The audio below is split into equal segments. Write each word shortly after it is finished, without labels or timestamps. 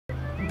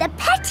the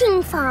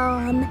petting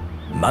farm.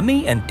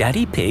 Mummy and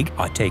Daddy Pig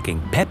are taking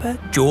Peppa,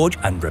 George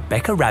and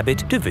Rebecca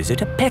Rabbit to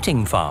visit a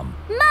petting farm.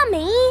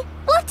 Mummy,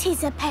 what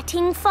is a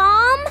petting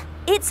farm?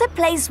 It's a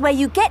place where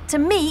you get to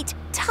meet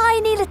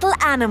tiny little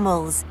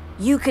animals.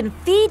 You can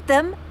feed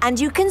them and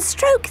you can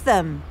stroke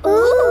them.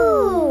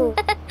 Ooh!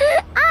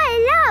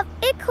 I love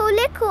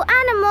little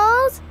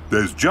animals.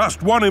 There's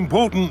just one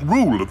important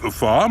rule at the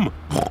farm.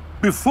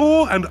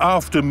 Before and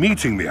after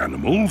meeting the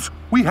animals,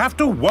 we have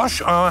to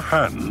wash our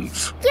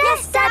hands.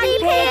 Yes, Daddy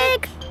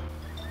Pig.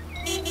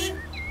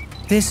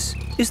 This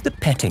is the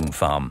petting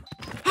farm.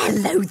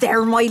 Hello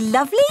there, my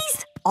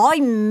lovelies.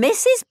 I'm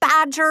Mrs.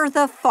 Badger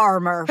the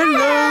farmer.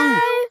 Hello!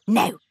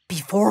 Now,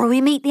 before we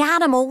meet the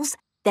animals,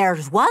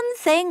 there's one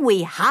thing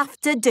we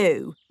have to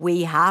do.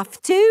 We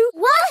have to...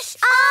 Wash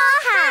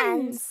our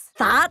hands.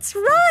 That's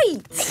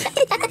right.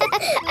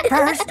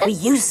 First, we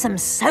use some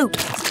soap.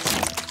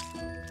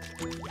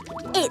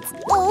 It's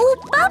all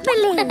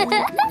bubbly.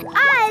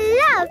 I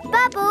love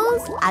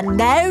bubbles. And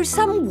now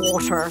some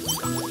water.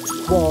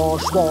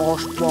 Wash,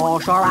 wash,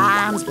 wash our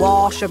hands.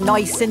 Wash them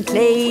nice and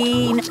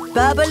clean.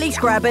 Bubbly,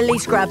 scrubbly,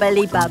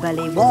 scrubbly,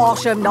 bubbly.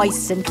 Wash them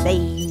nice and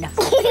clean.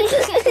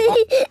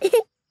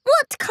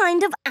 What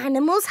kind of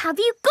animals have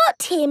you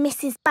got here,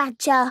 Mrs.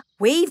 Badger?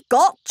 We've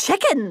got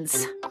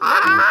chickens.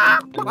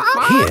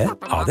 Here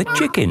are the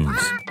chickens.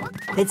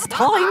 It's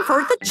time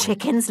for the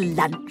chickens'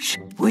 lunch.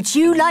 Would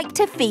you like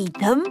to feed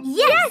them?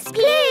 Yes,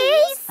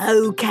 please.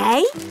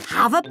 OK,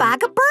 have a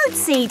bag of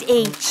birdseed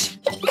each.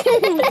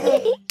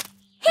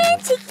 Here,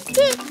 Chicky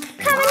Chick,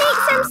 come and eat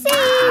some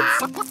seeds.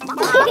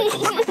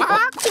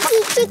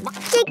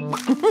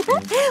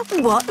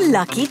 What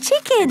lucky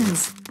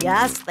chickens.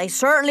 Yes, they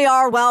certainly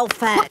are well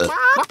fed.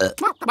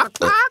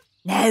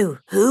 Now,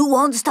 who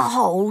wants to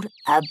hold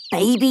a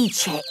baby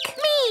chick?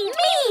 Me.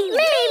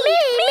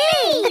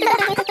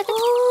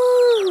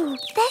 Ooh,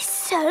 they're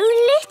so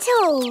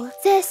little.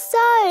 They're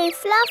so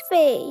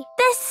fluffy.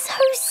 They're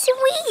so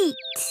sweet.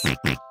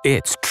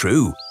 It's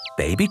true.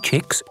 Baby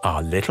chicks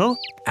are little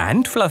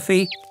and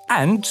fluffy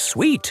and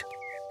sweet.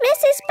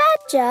 Mrs.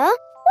 Badger,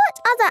 what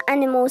other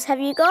animals have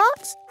you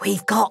got?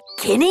 We've got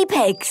guinea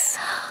pigs.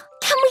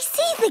 Can we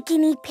see the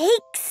guinea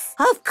pigs?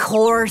 Of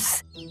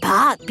course.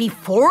 But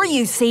before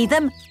you see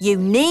them, you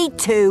need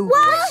to...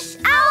 Wash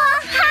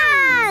our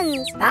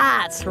hands!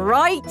 That's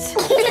right.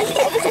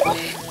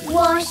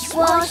 Wash,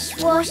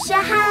 wash, wash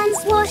your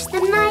hands. Wash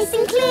them nice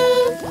and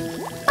clean.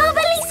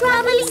 Bubbly,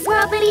 scrubbly,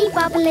 scrubbly,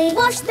 bubbly.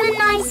 Wash them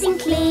nice and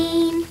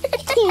clean.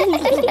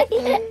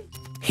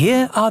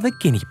 Here are the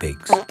guinea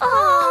pigs.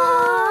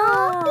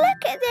 Oh,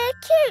 look at their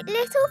cute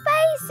little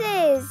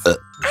faces.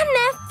 And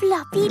their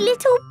fluffy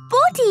little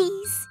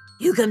bodies.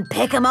 You can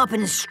pick them up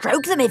and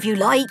stroke them if you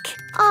like.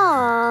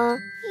 Aw,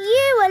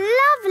 you are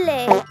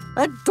lovely.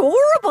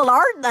 Adorable,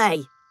 aren't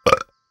they?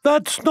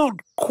 That's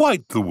not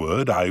quite the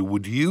word I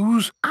would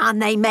use.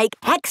 And they make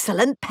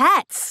excellent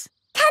pets.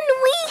 Can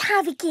we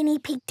have a guinea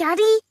pig,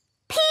 Daddy?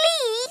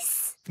 Please?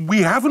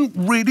 We haven't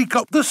really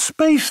got the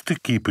space to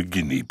keep a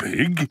guinea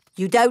pig.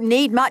 You don't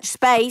need much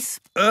space.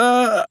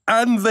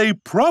 And they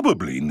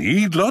probably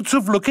need lots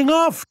of looking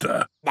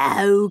after.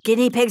 No,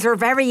 guinea pigs are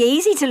very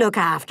easy to look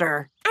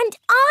after. And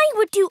I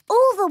would do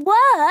all the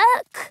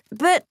work.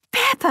 But,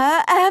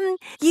 Peppa,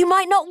 you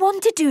might not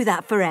want to do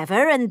that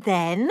forever, and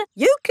then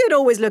you could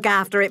always look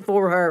after it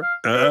for her.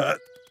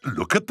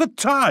 Look at the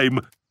time.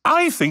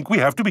 I think we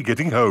have to be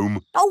getting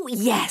home. Oh,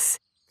 yes.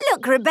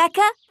 Look,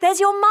 Rebecca, there's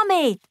your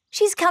mummy.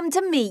 She's come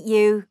to meet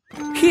you.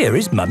 Here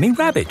is Mummy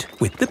Rabbit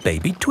with the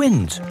baby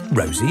twins,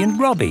 Rosie and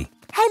Robbie.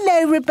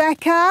 Hello,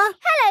 Rebecca.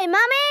 Hello,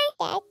 Mummy.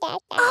 Oh,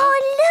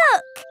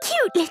 look!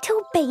 Cute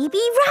little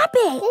baby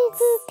rabbits.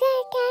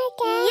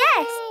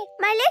 Yes,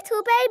 my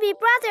little baby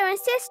brother and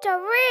sister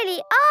really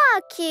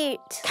are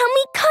cute. Can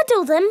we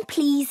cuddle them,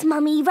 please,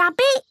 Mummy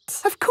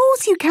Rabbit? Of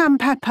course you can,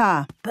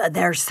 Peppa. But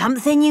there's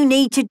something you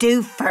need to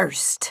do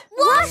first.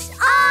 Wash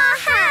our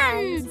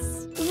hands.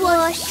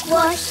 Wash,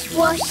 wash,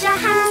 wash our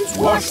hands.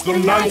 Wash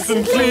them nice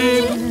and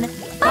clean.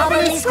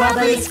 Bubbly,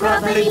 scrubbly,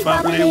 scrubbly,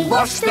 bubbly.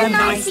 Wash them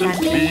nice and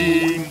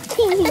clean.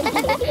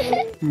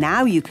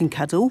 Now you can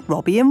cuddle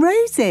Robbie and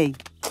Rosie.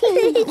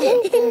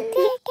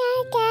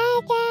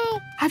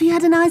 Have you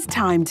had a nice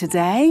time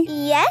today?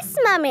 Yes,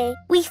 Mummy.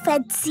 We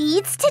fed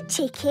seeds to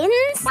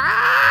chickens.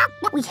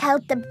 We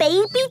held the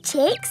baby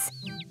chicks.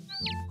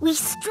 We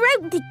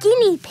stroked the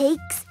guinea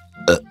pigs.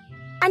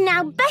 And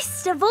now,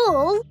 best of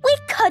all,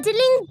 we're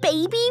cuddling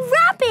baby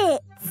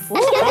rabbits.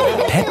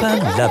 Peppa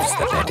loves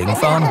the petting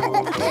farm.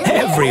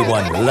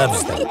 Everyone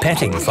loves the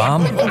petting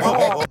farm.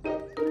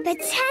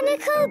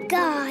 Botanical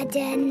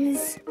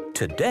Gardens.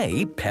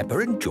 Today, Peppa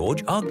and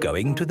George are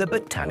going to the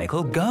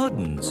Botanical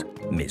Gardens.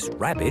 Miss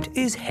Rabbit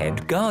is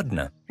head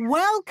gardener.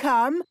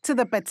 Welcome to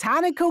the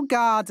Botanical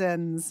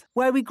Gardens,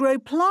 where we grow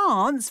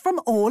plants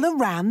from all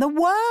around the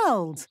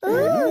world.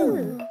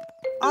 Ooh.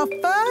 Our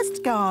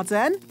first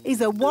garden is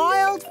a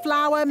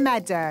wildflower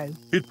meadow.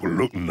 It will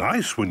look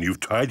nice when you've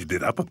tidied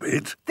it up a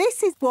bit.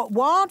 This is what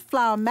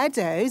wildflower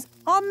meadows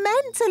are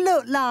meant to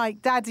look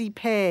like, Daddy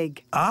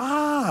Pig.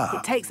 Ah!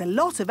 It takes a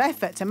lot of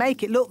effort to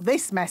make it look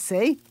this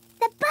messy.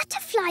 The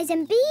butterflies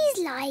and bees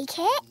like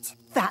it.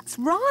 That's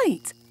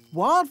right.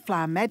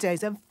 Wildflower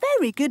meadows are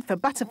very good for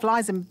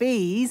butterflies and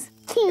bees.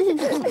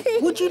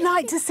 Would you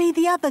like to see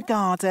the other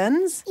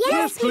gardens?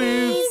 Yes,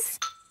 please.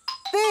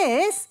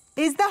 This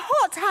is the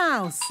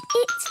hothouse.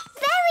 It's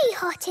very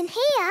hot in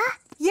here.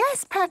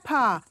 Yes,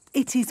 Peppa.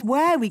 It is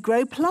where we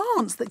grow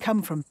plants that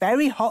come from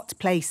very hot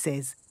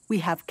places. We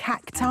have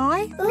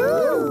cacti,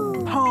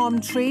 Ooh.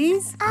 palm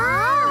trees,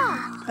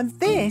 and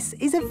this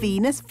is a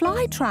Venus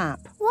flytrap.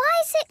 Why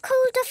is it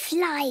called a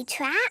fly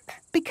trap?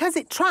 Because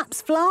it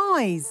traps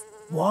flies.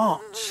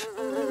 Watch.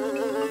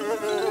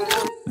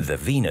 The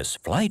Venus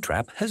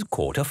flytrap has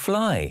caught a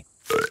fly.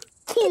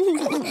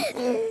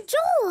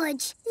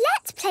 George,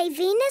 let's play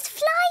Venus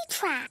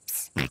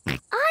flytraps.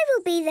 I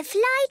will be the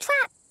fly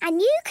trap and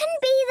you can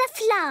be the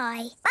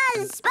fly.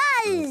 Buzz,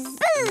 buzz,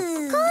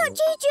 buzz. Caught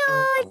you,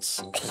 George.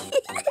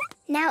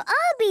 Now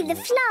I'll be the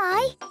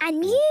fly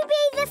and you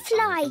be the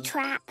fly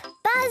trap.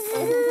 Buzz.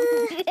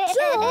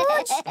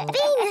 George,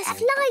 Venus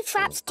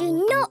flytraps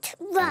do not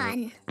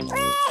run.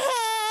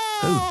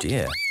 Oh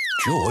dear,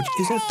 George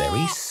is a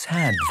very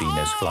sad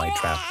Venus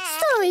flytrap.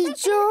 Sorry,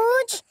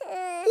 George.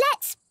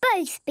 Let's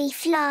both be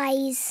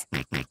flies.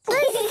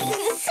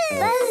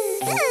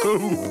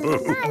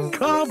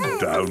 Calm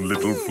down,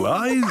 little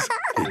flies.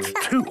 It's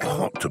too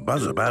hot to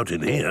buzz about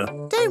in here.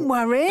 Don't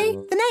worry,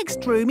 the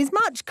next room is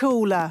much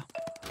cooler.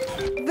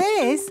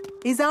 This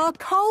is our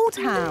cold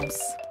house.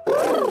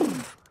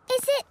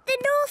 Is it the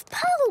North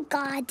Pole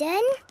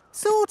Garden?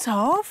 Sort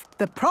of.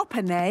 The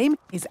proper name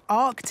is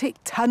Arctic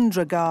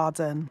Tundra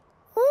Garden.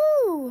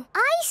 Ooh,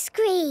 ice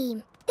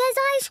cream. Does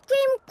ice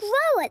cream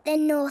grow at the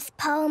North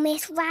Pole,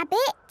 Miss Rabbit?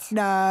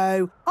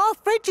 No, our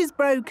fridge is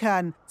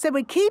broken, so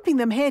we're keeping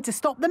them here to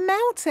stop them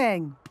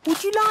melting.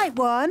 Would you like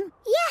one?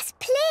 Yes,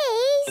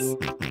 please.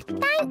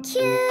 Thank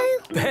you.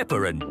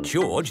 Peppa and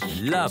George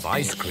love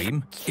ice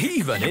cream,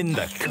 even in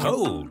the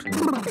cold.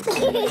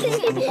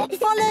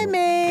 Follow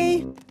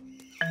me.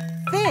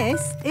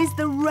 This is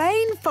the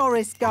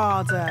rainforest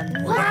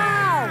garden.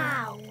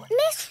 Wow!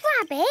 Miss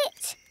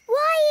Rabbit,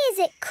 why is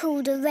it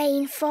called a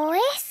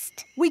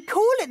rainforest? We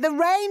call it the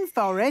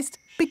rainforest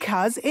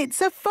because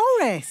it's a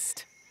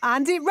forest.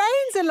 And it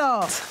rains a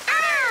lot.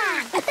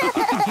 Ah!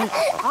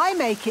 I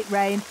make it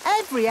rain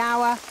every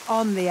hour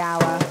on the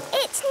hour.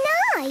 It's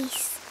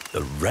nice.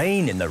 The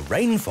rain in the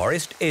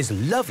rainforest is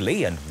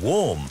lovely and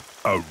warm.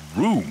 A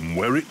room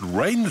where it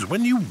rains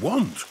when you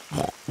want.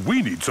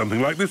 We need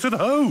something like this at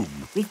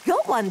home. We've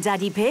got one,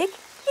 Daddy Pig.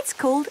 It's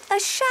called a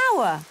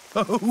shower.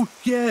 Oh,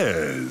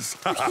 yes.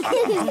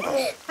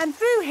 And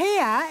through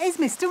here is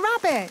Mr.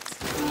 Rabbit.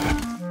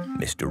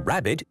 Mr.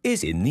 Rabbit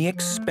is in the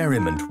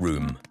experiment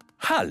room.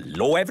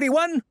 Hello,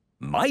 everyone.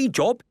 My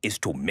job is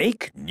to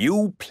make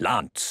new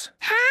plants.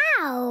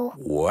 How?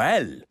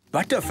 Well,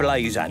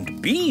 butterflies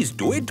and bees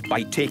do it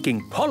by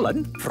taking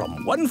pollen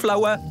from one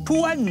flower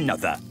to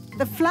another.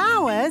 The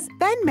flowers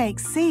then make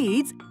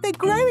seeds that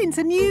grow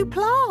into new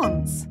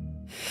plants.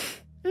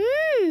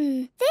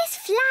 This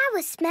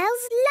flower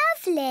smells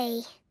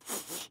lovely.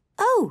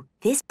 Oh,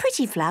 this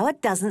pretty flower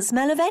doesn't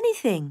smell of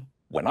anything.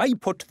 When I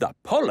put the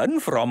pollen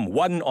from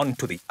one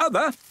onto the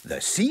other, the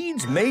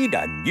seeds made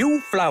a new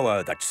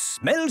flower that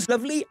smells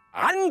lovely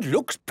and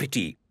looks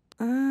pretty.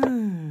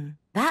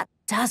 That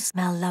does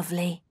smell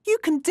lovely. You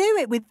can do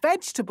it with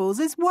vegetables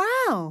as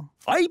well.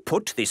 I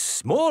put this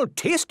small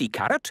tasty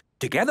carrot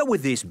together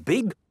with this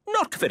big,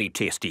 not very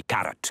tasty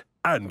carrot.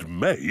 And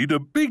made a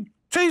big,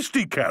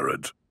 tasty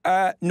carrot.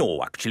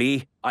 No,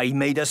 actually. I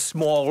made a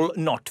small,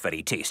 not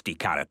very tasty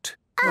carrot.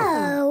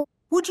 Oh.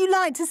 Would you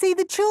like to see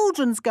the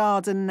children's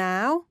garden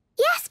now?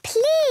 Yes,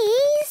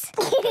 please.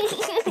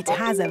 It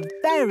has a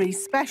very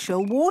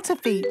special water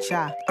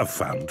feature. A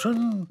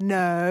fountain?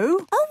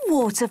 No. A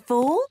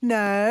waterfall?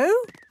 No.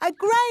 A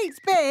great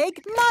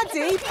big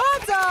muddy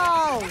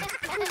puddle.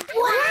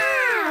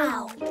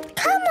 Wow!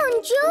 Come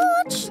on,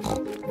 George.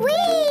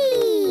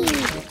 Whee!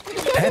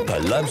 Peppa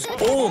loves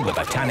all the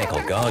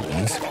botanical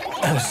gardens,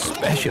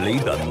 especially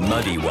the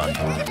muddy one.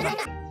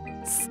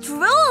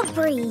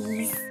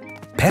 Strawberries.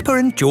 Peppa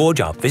and George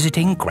are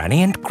visiting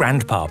Granny and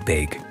Grandpa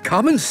Pig.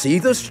 Come and see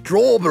the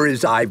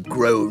strawberries I've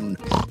grown.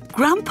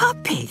 Grandpa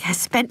Pig has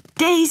spent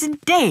days and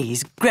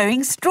days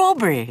growing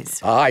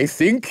strawberries. I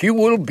think you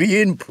will be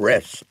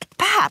impressed.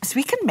 Perhaps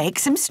we can make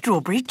some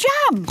strawberry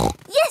jam.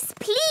 Yes,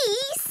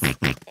 please.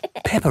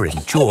 Peppa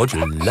and George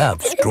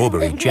love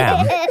strawberry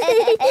jam.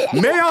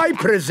 May I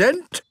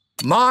present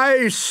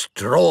my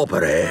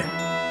strawberry?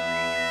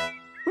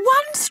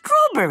 One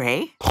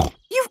strawberry?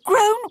 You've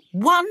grown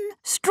one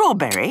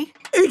strawberry?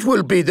 It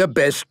will be the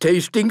best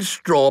tasting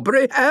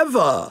strawberry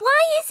ever.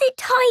 Why is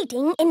it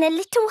hiding in a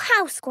little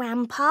house,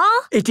 Grandpa?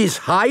 It is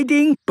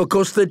hiding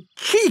because the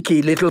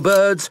cheeky little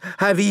birds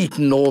have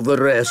eaten all the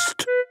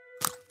rest.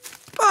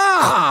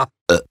 Ah!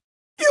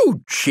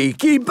 You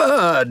cheeky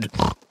bird.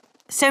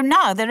 So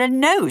now there are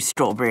no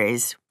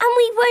strawberries. And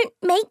we won't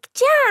make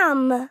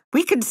jam.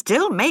 We can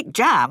still make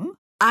jam.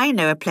 I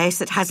know a place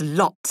that has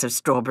lots of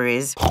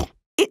strawberries.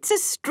 It's a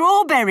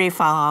strawberry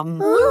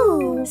farm.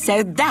 Ooh.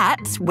 So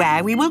that's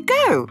where we will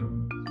go.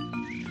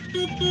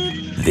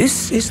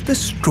 This is the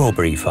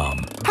strawberry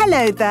farm.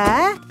 Hello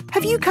there.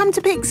 Have you come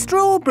to pick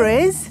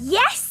strawberries?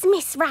 Yes,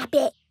 Miss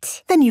Rabbit.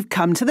 Then you've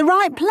come to the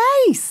right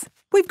place.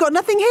 We've got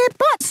nothing here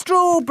but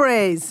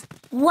strawberries.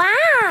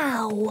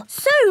 Wow!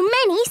 So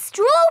many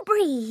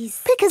strawberries.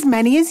 Pick as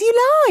many as you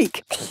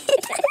like.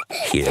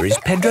 Here is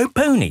Pedro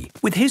Pony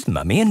with his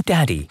mummy and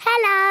daddy.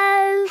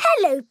 Hello.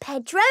 Hello,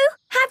 Pedro.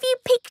 Have you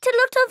picked a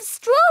lot of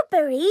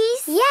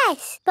strawberries?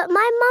 Yes, but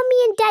my mummy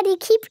and daddy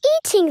keep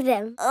eating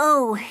them.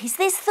 Oh, is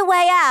this the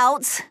way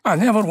out? I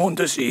never want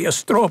to see a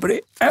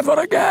strawberry ever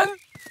again.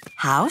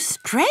 How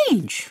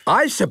strange.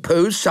 I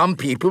suppose some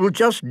people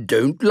just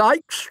don't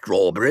like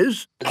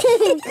strawberries.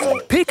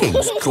 Picking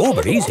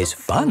strawberries is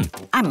fun.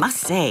 I must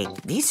say,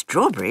 these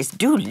strawberries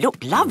do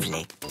look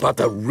lovely. But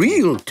the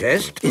real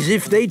test is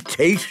if they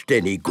taste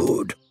any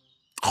good.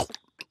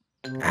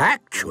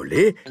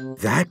 Actually,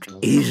 that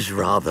is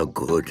rather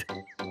good.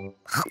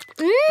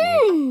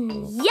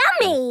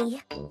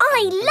 Yummy!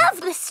 I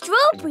love the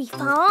strawberry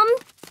farm.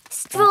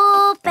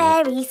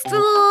 Strawberry,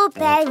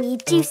 strawberry,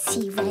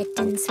 juicy, red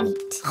and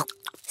sweet.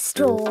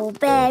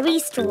 Strawberry,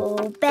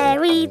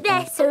 strawberry,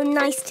 they're so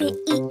nice to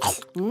eat.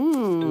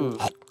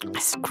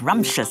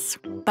 Scrumptious.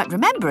 But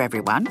remember,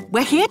 everyone,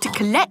 we're here to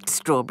collect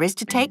strawberries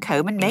to take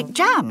home and make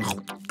jam.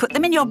 Put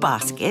them in your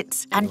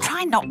baskets and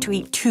try not to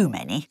eat too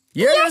many.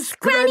 Yes,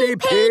 Granny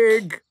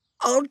Pig.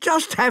 I'll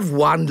just have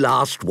one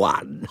last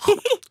one.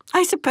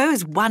 I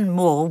suppose one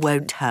more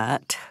won't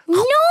hurt.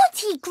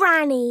 Naughty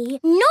Granny!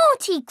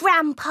 Naughty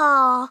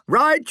Grandpa!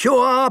 Right you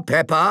are,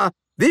 Peppa.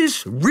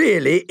 This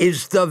really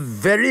is the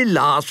very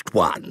last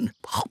one.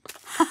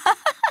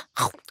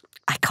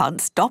 I can't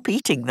stop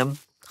eating them.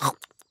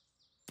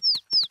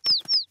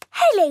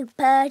 Hello,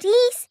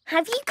 birdies.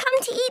 Have you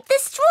come to eat the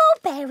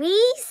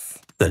strawberries?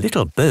 The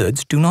little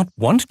birds do not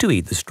want to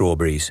eat the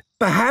strawberries.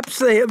 Perhaps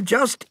they have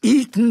just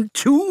eaten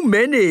too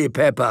many,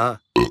 Peppa.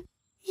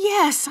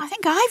 Yes, I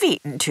think I've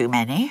eaten too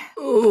many.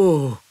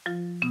 Oh.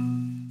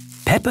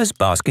 Peppa's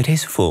basket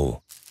is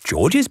full.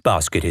 George's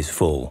basket is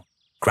full.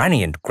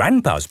 Granny and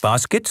Grandpa's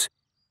baskets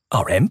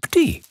are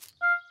empty.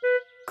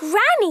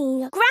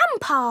 Granny,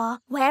 Grandpa,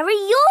 where are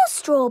your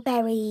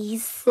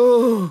strawberries?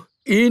 Oh,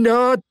 in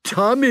our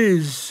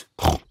tummies.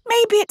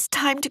 Maybe it's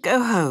time to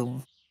go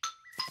home.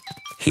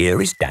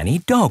 Here is Danny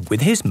Dog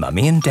with his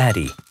mummy and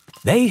daddy.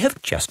 They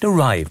have just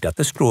arrived at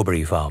the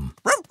strawberry farm.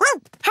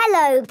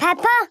 Hello,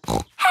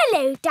 Peppa.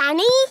 Hello,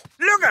 Danny.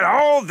 Look at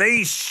all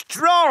these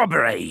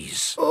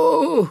strawberries.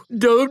 Oh,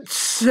 don't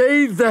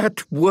say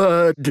that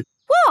word.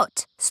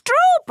 What?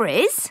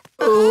 Strawberries?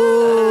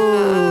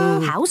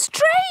 Oh. How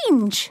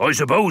strange. I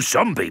suppose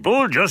some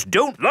people just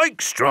don't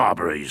like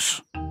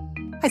strawberries.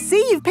 I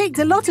see you've picked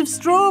a lot of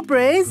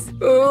strawberries.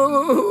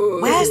 Oh.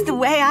 Where's the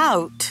way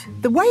out?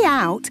 The way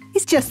out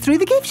is just through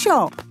the gift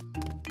shop.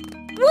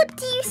 What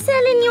do you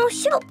sell in your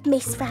shop,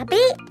 Miss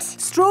Rabbit?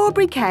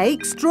 Strawberry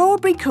cake,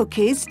 strawberry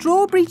cookies,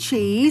 strawberry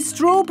cheese,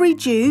 strawberry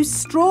juice,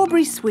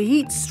 strawberry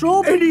sweets,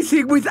 strawberry...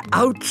 Anything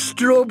without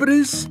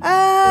strawberries?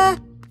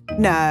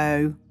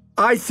 No.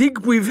 I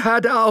think we've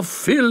had our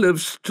fill of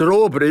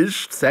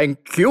strawberries,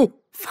 thank you.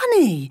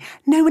 Funny,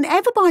 no one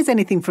ever buys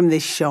anything from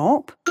this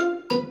shop.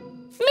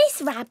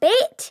 Miss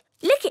Rabbit,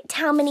 look at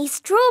how many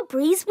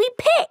strawberries we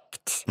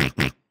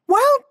picked.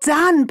 Well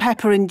done,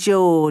 Peppa and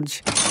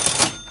George.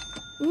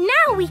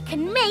 Now we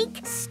can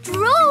make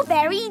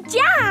strawberry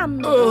jam.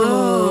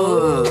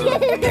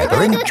 Peppa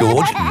and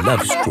George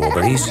love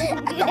strawberries.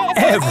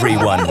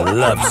 Everyone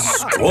loves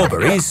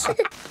strawberries.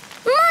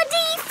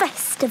 Muddy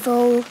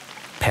Festival.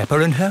 Peppa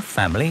and her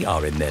family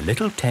are in their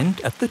little tent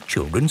at the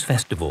Children's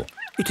Festival.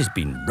 It has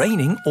been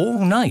raining all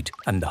night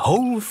and the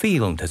whole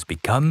field has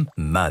become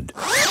mud.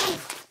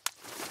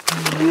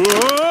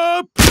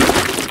 Whoop!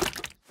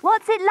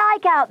 What's it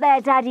like out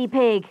there, Daddy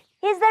Pig?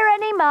 Is there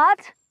any mud?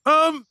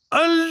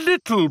 A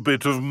little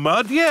bit of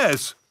mud,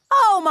 yes.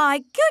 Oh,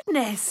 my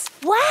goodness.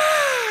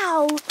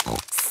 Wow!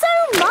 So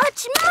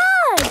much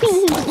mud!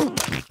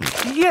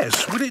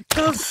 Yes, but it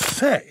does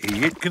say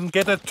it can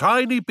get a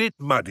tiny bit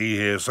muddy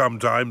here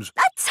sometimes.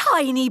 A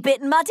tiny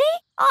bit muddy?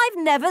 I've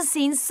never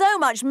seen so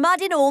much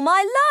mud in all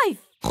my life.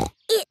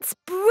 It's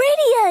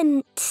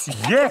brilliant!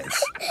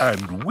 Yes,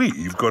 and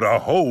we've got a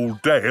whole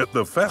day at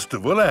the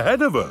festival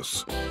ahead of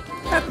us.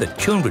 At the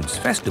Children's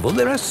Festival,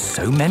 there are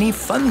so many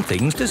fun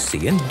things to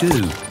see and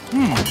do.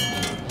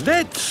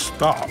 Let's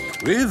start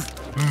with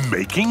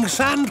making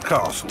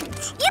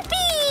sandcastles.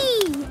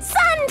 Yippee!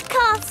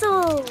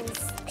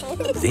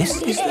 Sandcastles!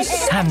 This is the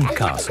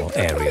sandcastle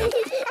area.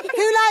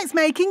 Who likes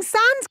making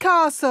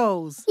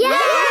sandcastles?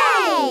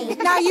 Yay!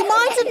 Now, you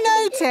might have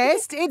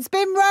noticed it's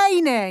been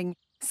raining.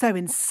 So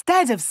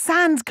instead of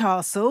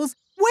sandcastles,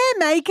 we're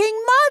making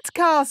mud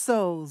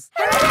castles.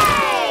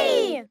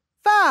 Hooray!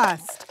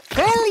 First,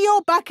 fill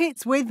your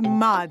buckets with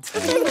mud.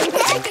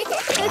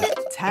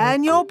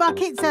 Turn your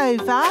buckets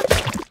over.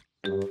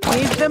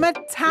 Give them a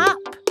tap.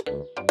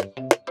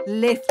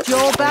 Lift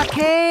your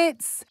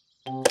buckets.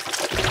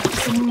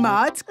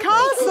 Mud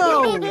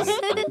castles.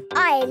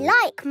 I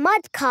like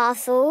mud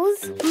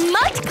castles.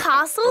 Mud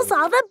castles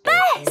are the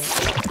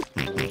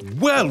best.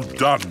 Well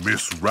done,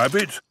 Miss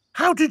Rabbit.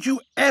 How did you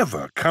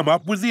ever come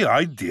up with the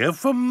idea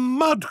for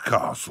mud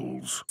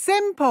castles?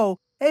 Simple.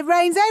 It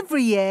rains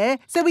every year,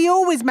 so we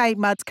always make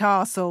mud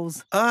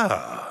castles.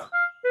 Ah.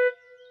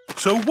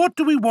 So what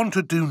do we want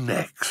to do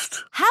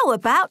next? How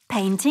about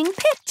painting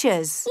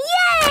pictures?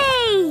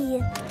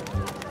 Yay!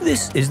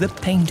 This is the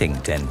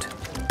painting tent.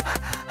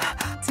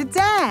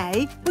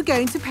 Today, we're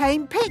going to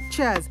paint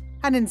pictures.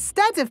 And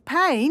instead of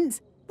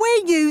paint,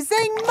 we're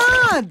using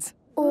mud.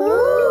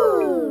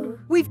 Ooh!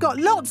 We've got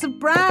lots of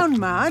brown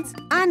mud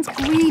and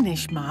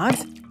greenish mud.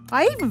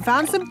 I even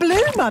found some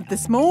blue mud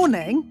this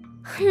morning.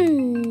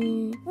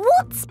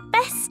 What's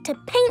best to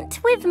paint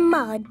with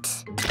mud?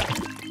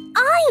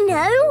 I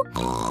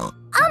know!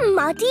 A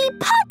muddy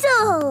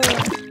puddle!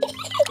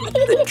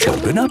 The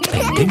children are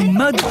painting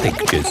mud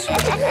pictures.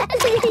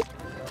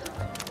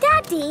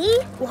 Daddy,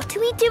 what are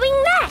we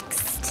doing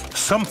next?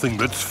 Something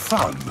that's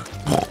fun.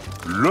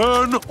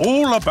 Learn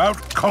all about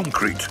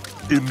concrete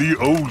in the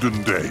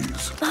olden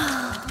days.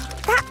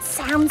 That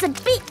sounds a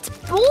bit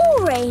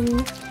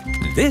boring.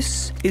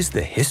 This is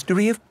the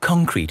history of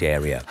concrete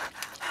area.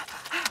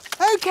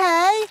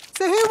 OK,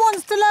 so who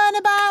wants to learn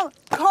about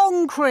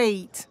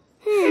concrete?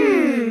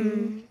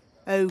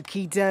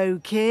 Okie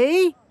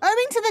dokie.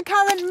 Owing to the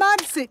current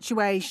mud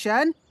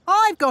situation,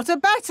 I've got a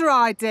better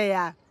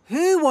idea.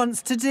 Who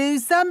wants to do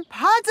some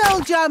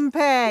puddle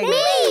jumping?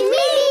 Me!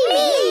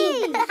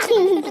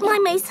 My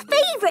most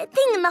favourite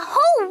thing in the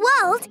whole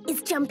world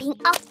is jumping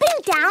up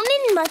and down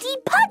in muddy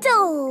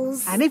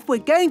puddles. And if we're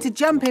going to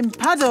jump in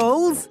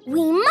puddles,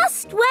 we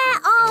must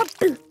wear our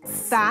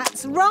boots.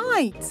 That's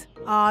right.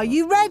 Are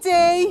you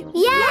ready?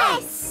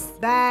 Yes!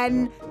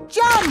 Then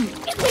jump!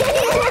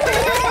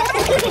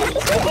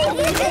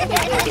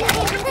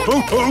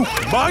 Oh,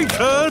 my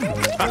turn!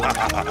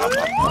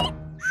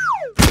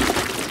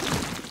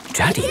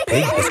 Daddy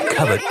Pig has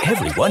covered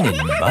everyone in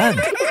mud.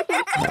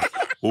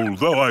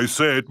 Although I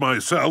say it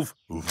myself,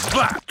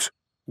 that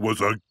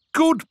was a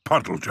good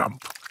puddle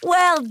jump.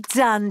 Well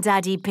done,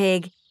 Daddy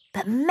Pig.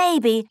 But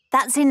maybe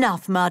that's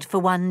enough mud for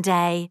one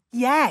day.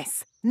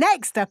 Yes.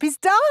 Next up is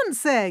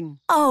dancing.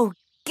 Oh,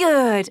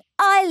 good.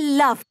 I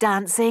love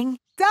dancing.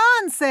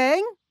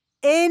 Dancing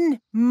in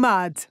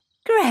mud.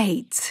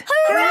 Great.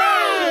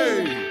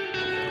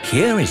 Hooray!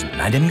 Here is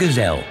Madame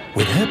Gazelle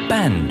with her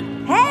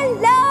band.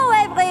 Hello,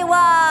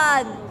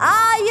 everyone.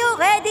 Are you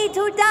ready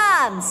to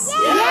dance?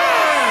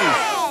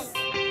 Yes!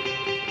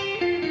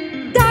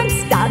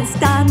 Dance, dance,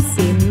 dance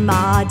in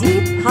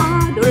muddy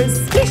puddles.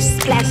 Splish,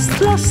 splash,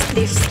 splosh,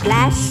 splish,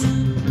 splash.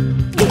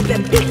 Give a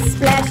big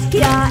splash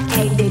here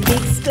and a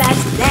big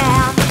splash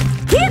there.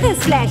 Here is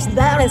splash,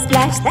 there is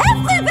splash,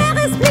 everywhere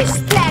is splish,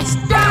 splash.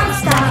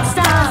 Dance, dance,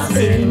 dance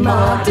in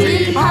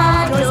muddy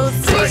puddles.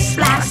 Splish,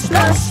 splash,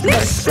 splosh,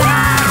 splish,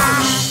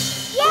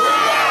 splash.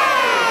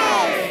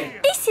 Yay!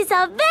 This is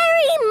a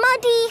very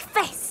muddy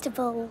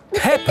festival.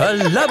 Peppa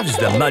loves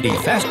the Muddy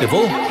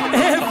Festival.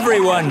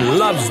 Everyone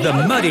loves the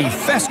Muddy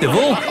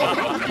Festival.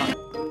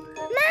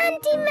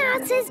 Mandy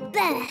Mouse's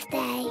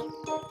birthday.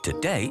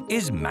 Today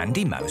is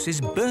Mandy Mouse's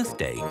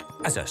birthday.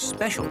 As a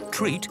special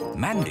treat,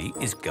 Mandy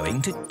is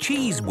going to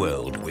Cheese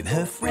World with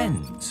her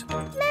friends.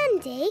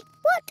 Mandy,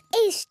 what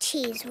is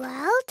Cheese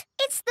World?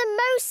 It's the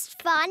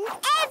most fun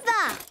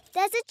ever.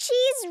 There's a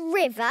cheese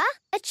river,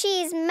 a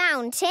cheese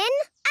mountain,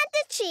 and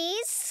a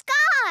cheese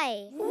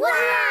sky.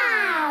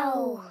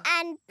 Wow!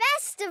 And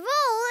best of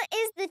all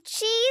is the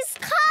cheese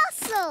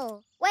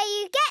castle, where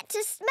you get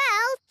to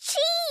smell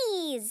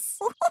cheese.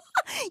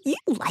 You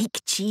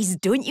like cheese,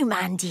 don't you,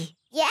 Mandy?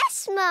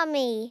 Yes,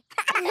 Mummy.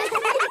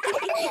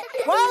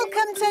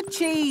 Welcome to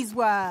Cheese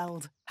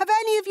World. Have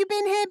any of you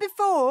been here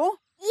before?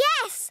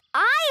 Yes,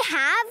 I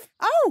have.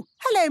 Oh,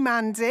 hello,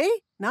 Mandy.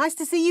 Nice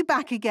to see you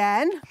back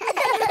again.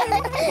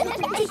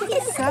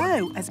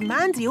 So, as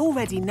Mandy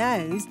already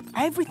knows,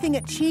 everything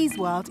at Cheese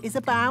World is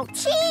about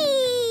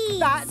cheese.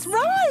 That's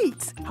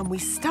right. And we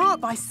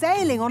start by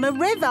sailing on a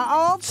river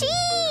of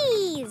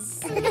cheese.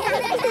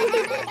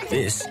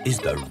 This is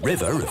the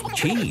River of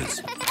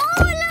Cheese.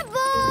 All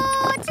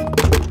aboard!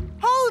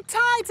 Hold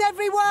tight,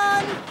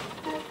 everyone.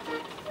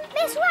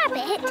 Miss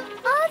Rabbit,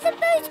 are the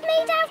boats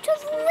made out of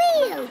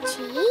real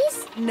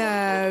cheese?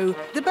 No,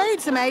 the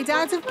boats are made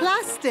out of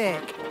plastic.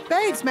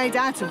 Boats made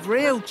out of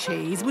real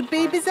cheese would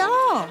be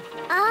bizarre.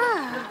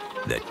 Ah.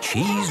 The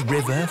Cheese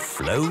River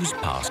flows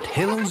past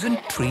hills and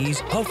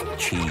trees of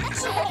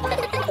cheese.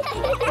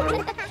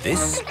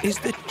 This is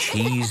the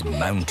Cheese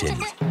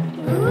Mountain.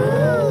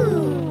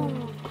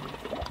 Ooh.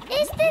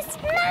 Is this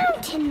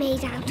mountain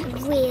made out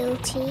of real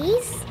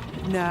cheese?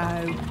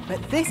 No, but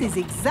this is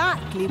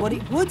exactly what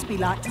it would be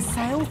like to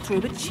sail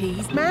through a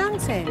cheese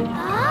mountain.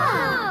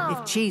 Oh.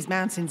 If cheese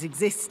mountains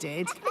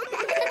existed.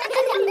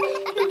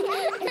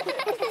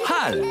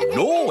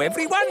 Hello,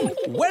 everyone.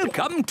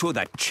 Welcome to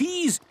the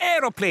cheese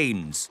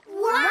aeroplanes.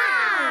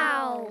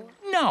 Wow!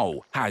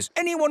 Now, has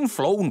anyone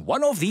flown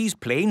one of these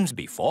planes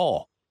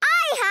before?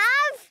 I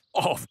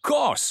have! Of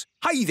course.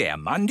 Hi there,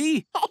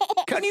 Mandy.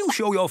 Can you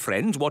show your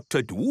friends what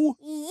to do?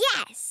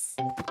 Yes!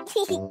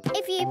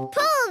 If you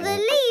pull the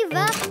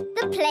lever,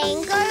 the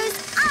plane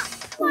goes up.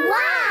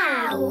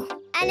 Wow!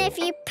 And if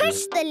you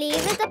push the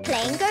lever, the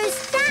plane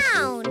goes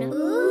down.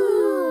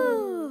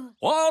 Ooh!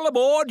 All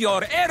aboard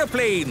your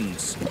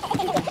aeroplanes.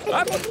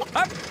 Up,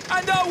 up,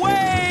 and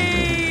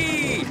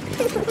away!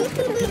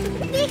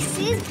 This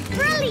is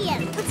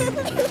brilliant!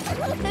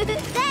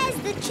 There's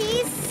the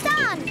cheese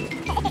sun.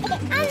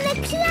 And the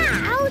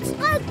clouds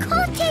are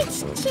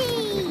cottage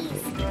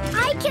cheese.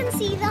 I can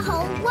see the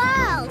whole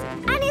world.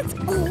 And it's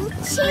all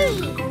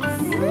cheese.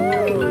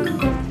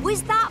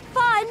 Was that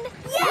fun?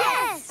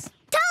 Yes!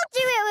 Told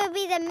you it would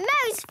be the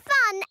most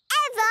fun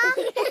ever!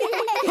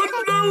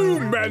 Hello,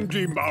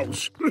 Mandy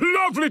Mouse.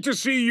 Lovely to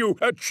see you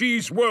at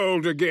Cheese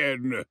World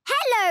again.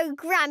 Hello,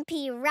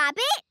 Grumpy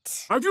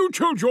Rabbit. Have you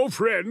told your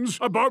friends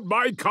about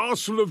my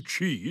castle of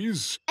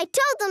cheese? I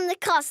told them the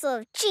castle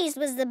of cheese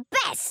was the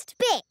best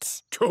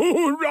bit.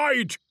 Too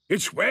right.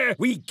 It's where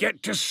we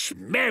get to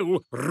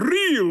smell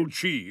real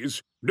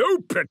cheese. No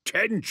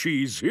pretend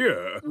cheese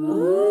here.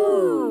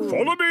 Ooh.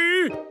 Follow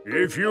me,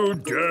 if you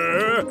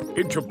dare,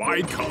 into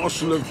my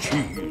castle of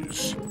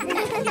cheese.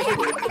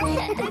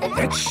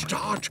 Let's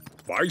start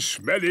by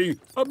smelling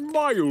a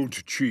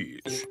mild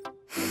cheese.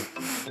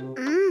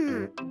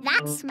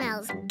 That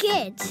smells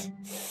good.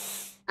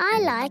 I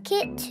like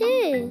it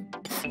too.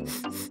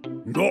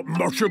 Not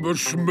much of a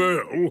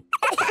smell.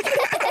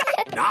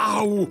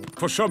 Now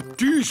for some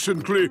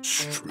decently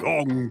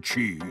strong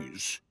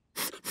cheese.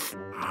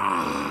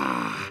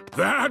 Ah,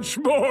 that's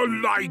more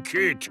like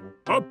it.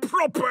 A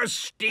proper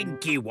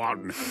stinky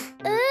one.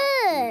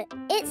 Ugh,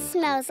 it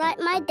smells like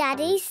my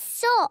daddy's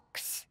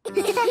socks.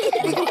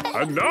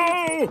 And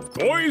now,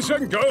 boys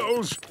and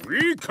girls,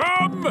 we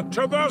come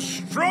to the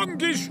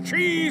strongest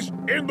cheese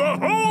in the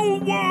whole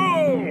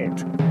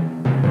world.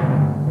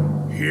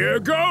 Here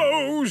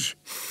goes.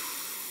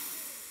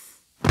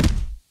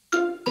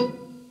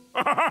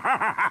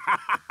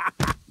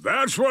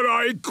 That's what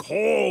I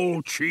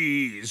call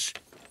cheese.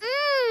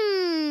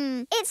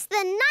 It's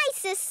the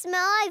nicest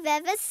smell I've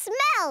ever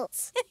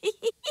smelt.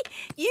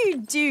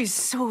 You do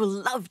so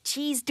love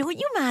cheese, don't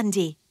you,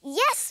 Mandy?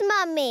 Yes,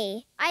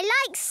 Mummy. I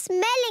like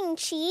smelling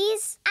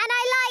cheese and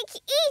I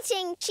like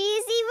eating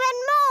cheese even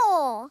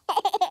more.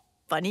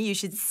 Funny you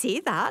should say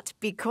that,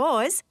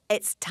 because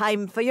it's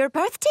time for your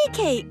birthday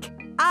cake.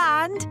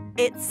 And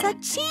it's a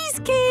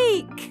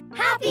cheesecake.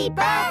 Happy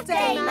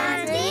birthday,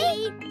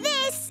 Mandy!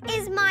 This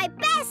is my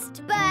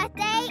best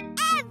birthday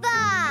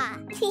ever!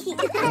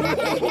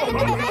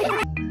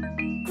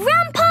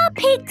 Grandpa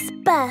Pig's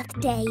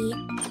birthday.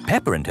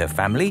 Peppa and her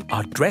family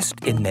are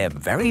dressed in their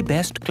very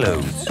best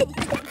clothes.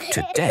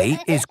 Today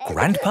is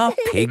Grandpa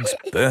Pig's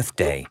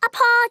birthday. A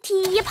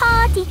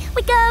party,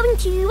 we're going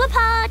to a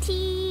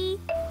party.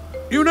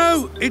 You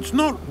know, it's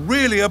not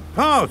really a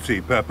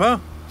party, Peppa.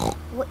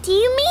 What do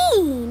you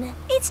mean?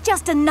 It's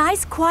just a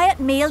nice quiet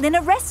meal in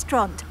a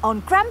restaurant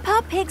on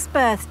Grandpa Pig's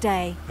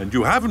birthday. And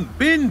you haven't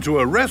been to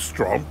a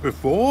restaurant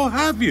before,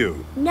 have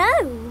you?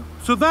 No.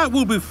 So that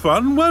will be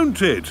fun,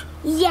 won't it?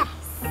 Yes.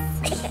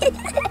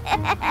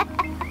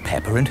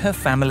 Peppa and her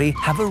family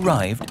have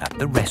arrived at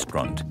the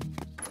restaurant.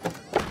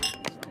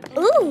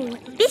 Ooh,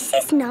 this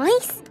is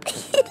nice.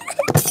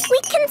 We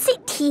can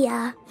sit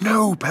here.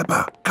 No,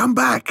 Peppa, come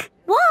back.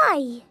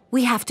 Why?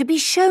 We have to be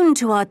shown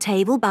to our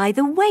table by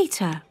the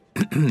waiter.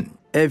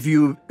 Have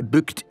you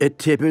booked a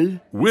table?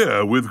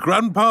 We're with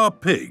Grandpa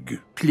Pig.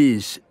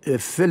 Please,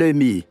 follow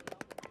me.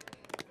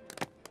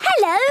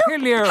 Hello.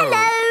 Hello.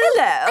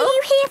 Hello. Are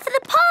you here for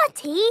the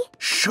party?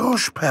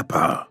 Shush,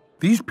 Peppa.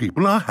 These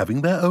people are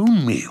having their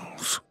own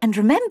meals. And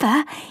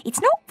remember, it's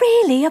not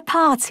really a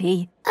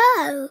party.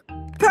 Oh.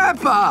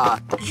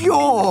 Peppa!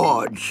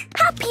 George!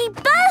 Happy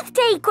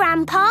birthday,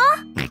 Grandpa.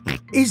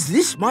 Is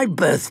this my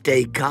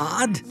birthday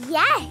card?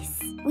 Yes,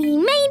 we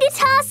made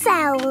it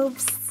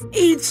ourselves.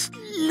 It's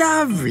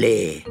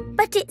lovely.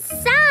 But it's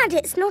sad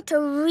it's not a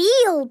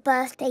real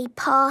birthday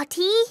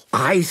party.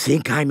 I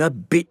think I'm a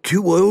bit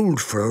too old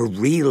for a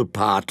real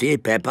party,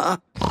 Peppa.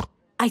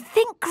 I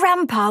think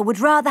Grandpa would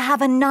rather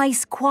have a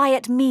nice,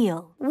 quiet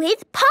meal.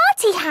 With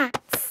party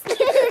hats.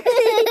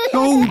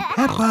 Oh,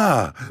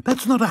 Peppa,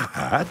 that's not a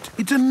hat,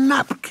 it's a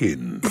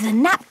napkin. The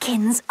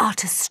napkins are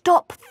to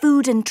stop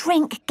food and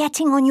drink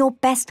getting on your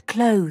best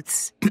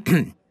clothes.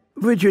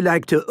 Would you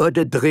like to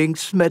order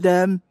drinks,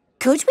 madame?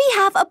 Could we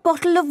have a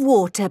bottle of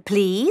water,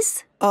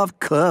 please? Of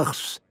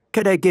course.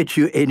 Can I get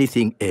you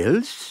anything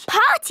else?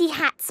 Party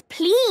hats,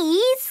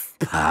 please.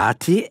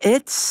 Party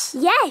hats?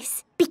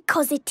 Yes,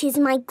 because it is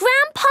my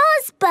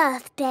grandpa's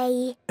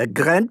birthday. A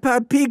Grandpa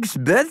Pig's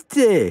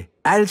birthday.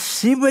 I'll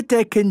see what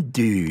I can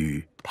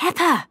do.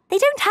 Peppa, they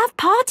don't have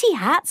party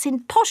hats in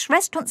posh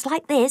restaurants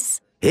like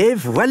this. Et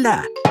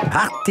voilà,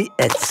 party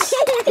hats.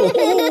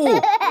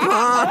 Oh,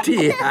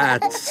 party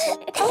hats.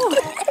 Oh,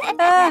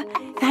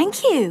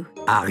 Thank you.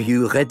 Are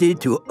you ready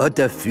to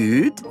order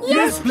food?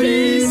 Yes,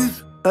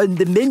 please. On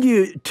the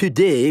menu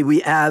today,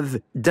 we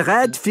have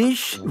dried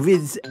fish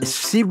with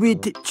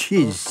seaweed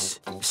cheese,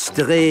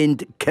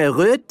 strained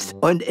carrot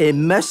on a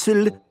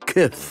mussel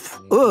cuff,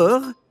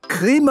 or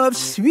cream of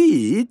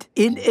sweet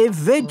in a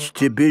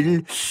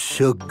vegetable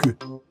sug.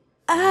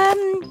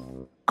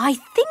 I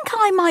think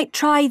I might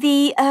try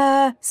the,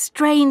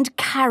 strained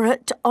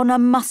carrot on a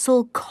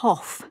mussel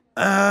cough.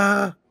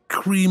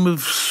 Cream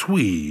of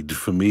swede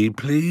for me,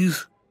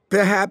 please.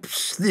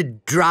 Perhaps the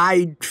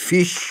dried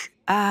fish.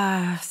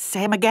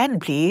 Same again,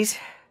 please.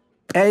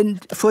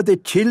 And for the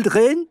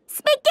children?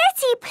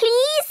 Spaghetti,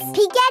 please.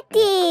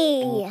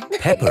 Spaghetti.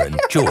 Peppa and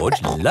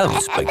George love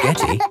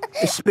spaghetti.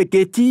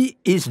 Spaghetti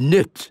is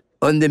not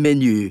on the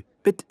menu,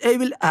 but I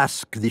will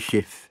ask the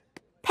chef.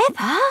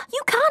 Peppa,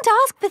 you can't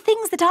ask for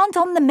things that aren't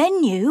on the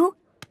menu.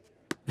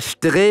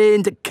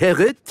 Strained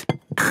carrot,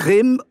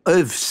 cream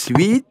of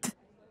sweet,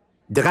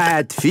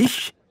 dried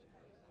fish,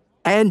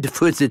 and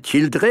for the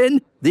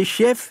children, the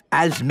chef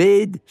has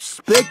made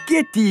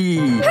spaghetti.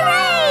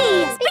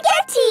 Hooray!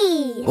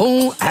 Spaghetti!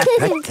 Bon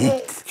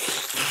appetit.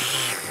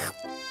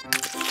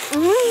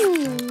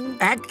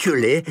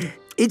 Actually,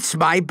 it's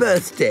my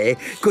birthday.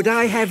 Could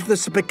I have the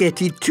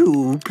spaghetti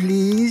too,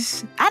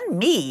 please? And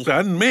me.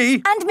 And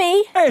me. And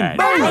me. And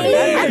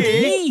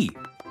me.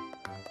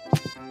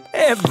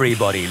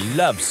 Everybody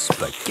loves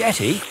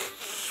spaghetti.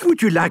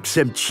 Would you like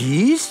some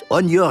cheese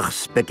on your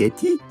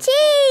spaghetti?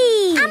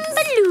 Cheese! And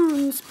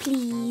balloons,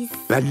 please.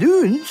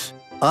 Balloons?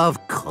 Of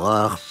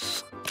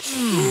course.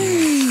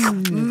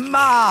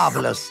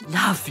 Marvellous.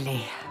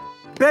 Lovely.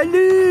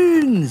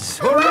 Balloons!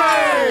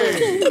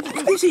 Hooray!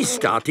 This is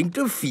starting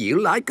to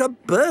feel like a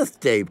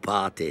birthday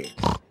party.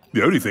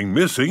 The only thing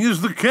missing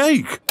is the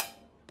cake.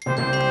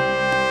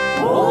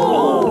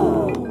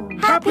 Oh!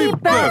 Happy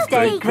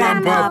birthday,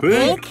 Grandpa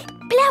Pig!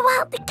 Blow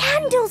out the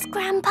candles,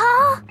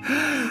 Grandpa.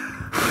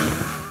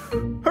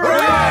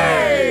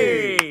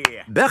 Hooray!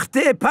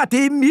 Birthday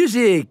party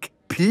music,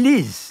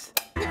 please.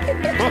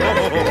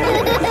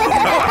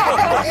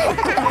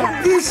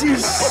 This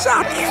is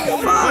such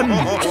fun!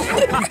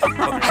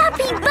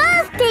 Happy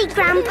birthday,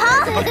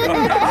 Grandpa!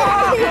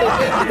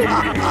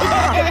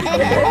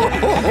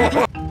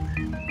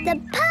 The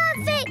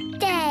perfect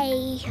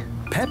day.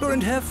 Peppa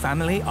and her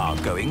family are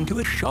going to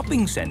a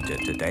shopping centre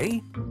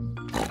today.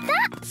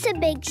 That's a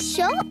big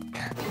shop.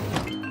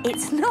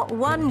 It's not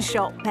one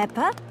shop,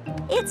 Peppa.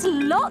 It's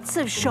lots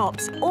of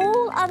shops,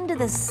 all under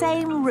the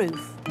same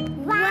roof.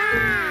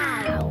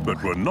 Wow!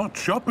 But we're not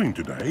shopping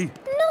today.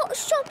 Not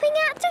shopping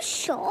at the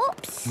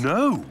shops?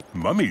 No,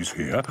 Mummy's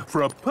here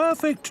for a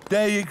perfect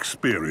day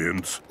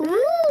experience.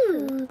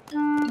 Ooh!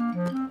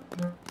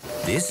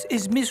 This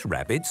is Miss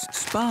Rabbit's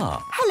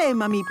spa. Hello,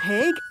 Mummy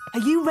Pig. Are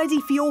you ready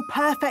for your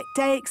perfect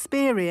day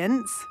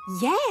experience?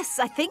 Yes,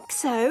 I think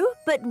so.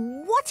 But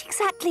what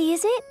exactly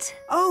is it?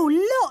 Oh,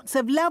 lots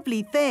of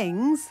lovely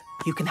things.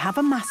 You can have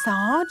a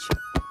massage,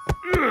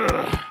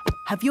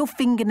 have your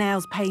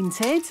fingernails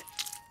painted,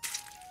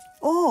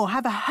 or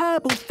have a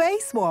herbal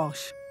face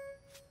wash.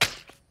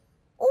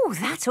 Oh,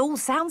 that all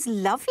sounds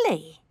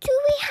lovely. Do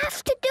we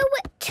have to do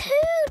it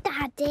too,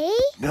 Daddy?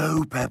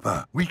 No,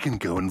 Peppa. We can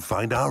go and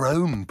find our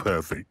own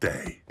perfect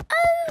day.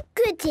 Oh,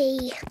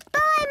 goody. Bye,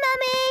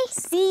 Mummy.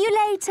 See you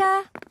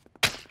later.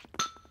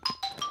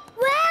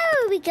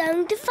 Where are we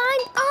going to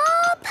find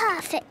our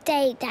perfect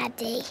day,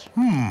 Daddy?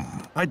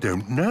 I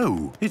don't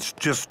know. It's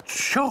just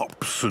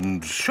shops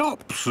and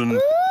shops and...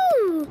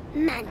 Ooh,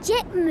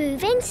 magic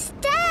moving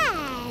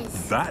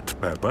stairs. That,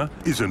 Peppa,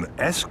 is an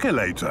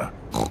escalator.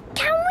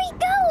 Can we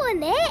go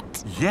on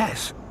it?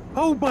 Yes.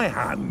 Hold my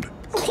hand.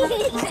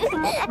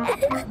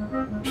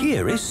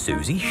 Here is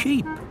Susie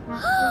Sheep.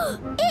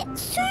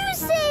 It's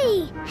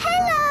Susie!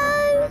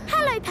 Hello!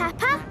 Hello,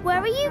 Peppa. Where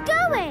are you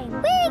going?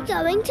 We're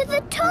going to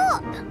the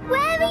top.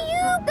 Where are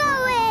you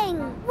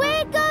going?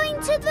 We're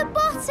going to the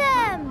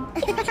bottom.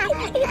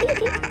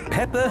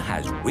 Peppa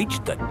has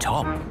reached the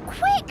top.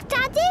 Quick,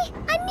 Daddy!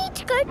 I need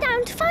to go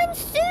down to find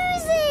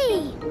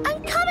Susie.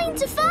 I'm coming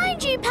to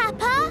find you,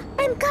 Peppa.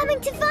 I'm coming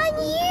to find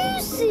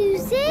you,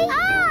 Susie.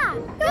 Ah!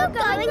 You're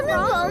going the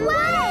wrong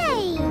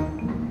way.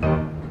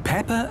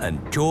 Peppa and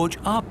George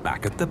are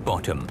back at the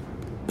bottom,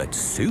 but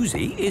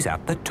Susie is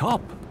at the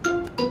top.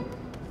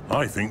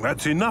 I think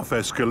that's enough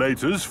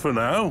escalators for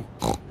now.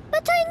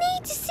 But I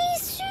need to see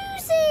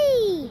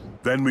Susie.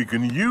 Then we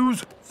can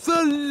use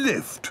the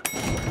lift.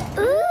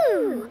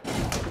 Ooh.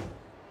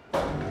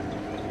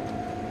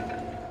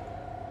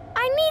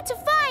 I need to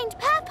find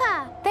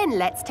Peppa. Then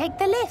let's take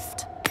the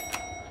lift.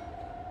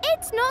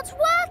 It's not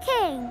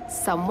working.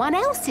 Someone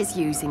else is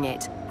using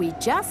it. We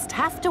just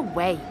have to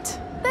wait.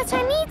 But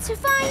I need to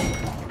find...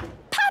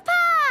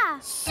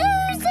 Peppa!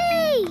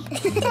 Susie!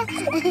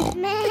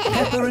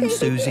 Peppa and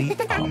Susie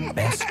are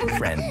best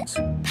friends.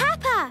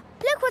 Peppa,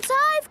 look what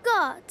I've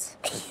got.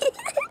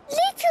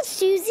 Little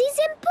Susie's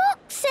in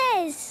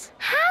boxes.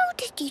 How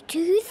did you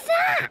do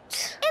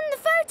that? In the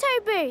photo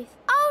booth.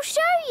 I'll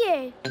show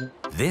you.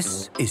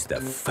 This is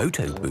the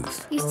photo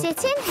booth. You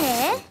sit in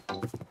here,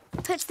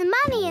 put some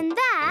money in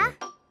there.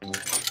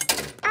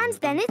 And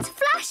then it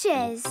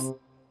flashes.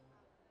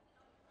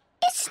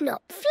 It's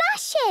not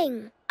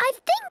flashing. I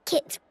think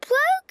it's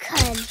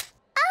broken.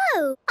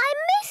 Oh, I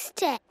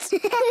missed it.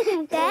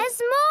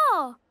 There's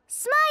more.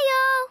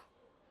 Smile.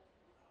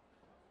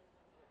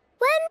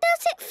 When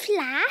does it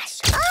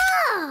flash?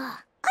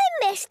 Ah! I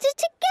missed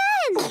it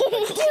again.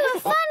 Do a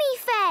funny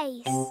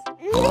face.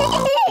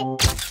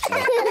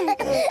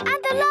 And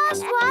the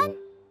last one.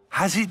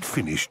 Has it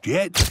finished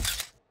yet?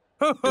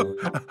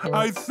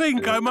 I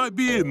think I might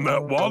be in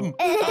that one.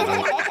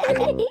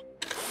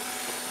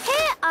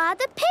 Here are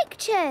the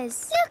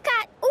pictures. Look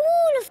at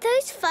all of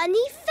those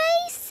funny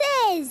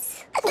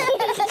faces.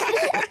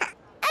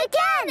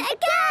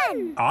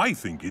 Again. I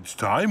think it's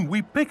time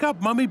we pick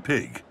up Mummy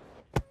Pig.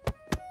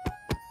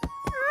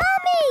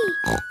 Mummy,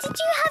 did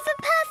you have a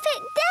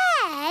perfect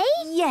day?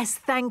 Yes,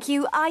 thank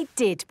you, I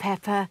did,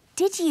 Peppa.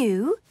 Did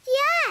you?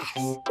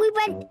 Yes. We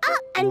went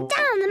up and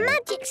down the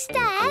magic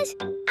stairs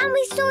and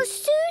we saw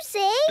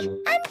Susie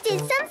and did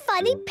some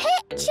funny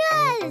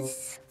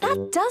pictures.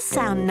 That does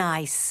sound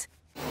nice.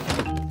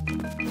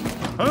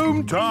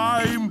 Home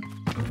time!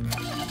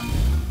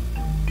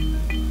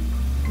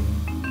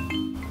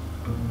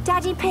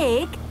 Daddy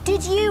Pig,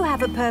 did you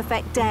have a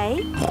perfect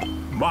day?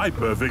 My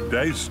perfect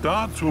day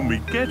starts when we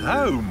get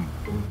home.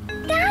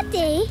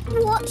 Daddy,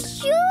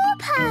 what's your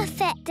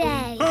perfect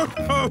day?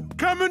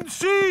 Come and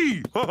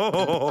see!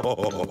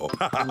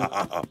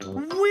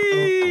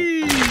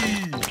 Whee!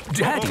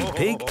 Daddy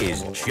Pig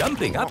is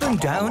jumping up and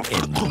down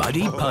in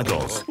muddy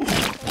puddles.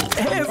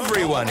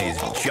 Everyone is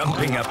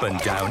jumping up and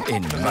down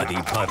in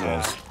muddy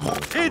puddles.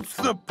 It's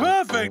the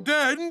perfect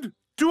end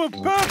to a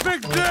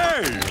perfect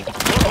day!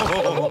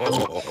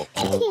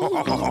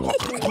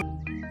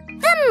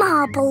 The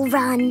marble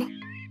run.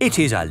 It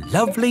is a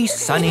lovely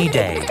sunny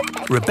day.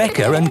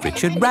 Rebecca and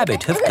Richard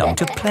Rabbit have come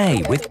to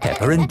play with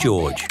Peppa and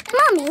George.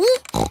 Mummy,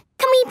 can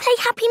we play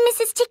Happy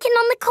Mrs. Chicken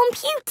on the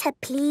computer,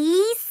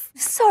 please?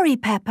 Sorry,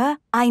 Peppa.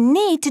 I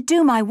need to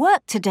do my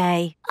work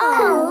today.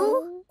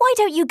 Oh. Why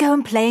don't you go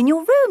and play in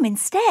your room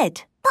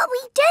instead? But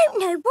we don't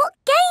know what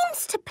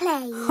games to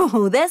play.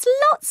 Oh, there's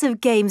lots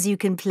of games you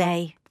can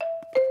play.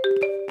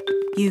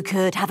 You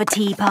could have a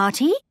tea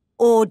party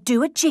or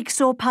do a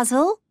jigsaw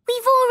puzzle.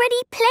 We've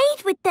already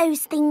played with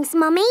those things,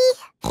 Mummy.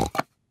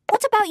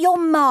 What about your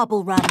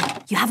marble run?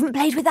 You haven't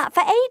played with that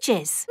for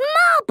ages.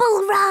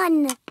 Marble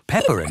run!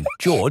 Peppa and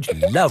George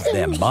love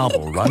their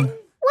marble run.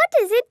 What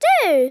does it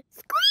do?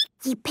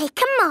 You pick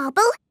a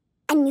marble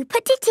and you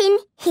put it in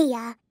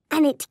here.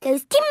 And it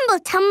goes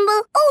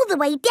timble-tumble all the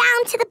way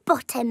down to the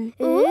bottom.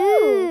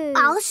 Ooh.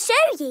 I'll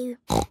show you.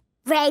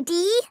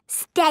 Ready,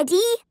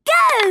 steady,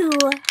 go!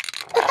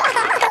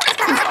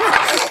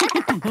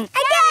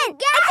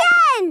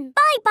 Again!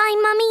 Bye-bye,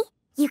 Mummy.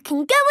 You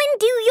can go and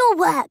do your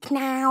work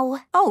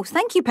now. Oh,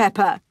 thank you,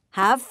 Peppa.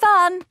 Have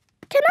fun.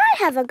 Can I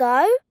have a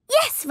go?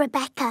 Yes,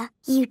 Rebecca.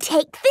 You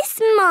take this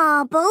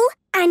marble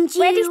and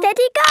you... Ready,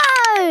 steady,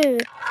 go!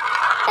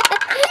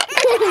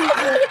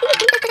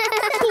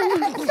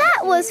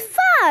 That was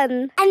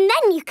fun. And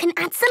then you can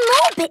add some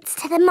more bits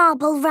to the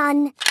marble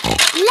run.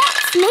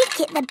 Let's make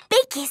it the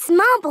biggest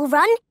marble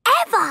run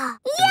ever.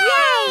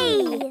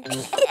 Yay!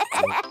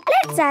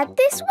 Let's add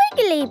this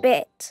wiggly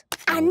bit.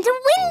 And a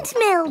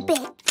windmill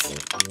bit.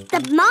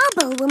 The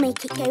marble will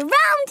make it go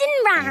round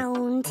and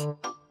round.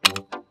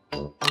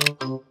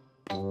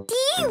 Do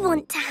you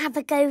want to have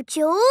a go,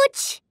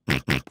 George?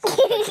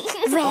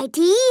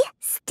 Ready,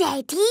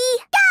 steady,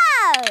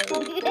 go!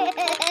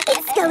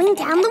 It's going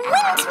down the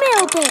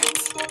windmill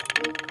bit.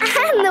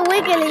 And the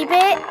wiggly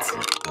bit.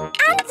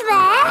 And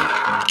there.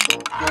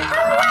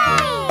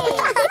 Hooray!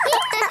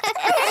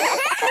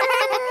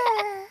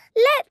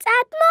 Let's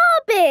add more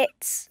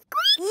bits.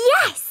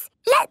 Yes!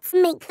 Let's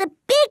make the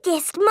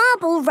biggest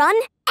marble run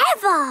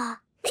ever.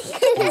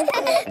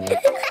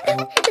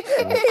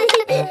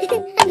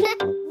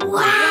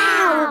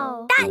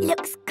 Wow! That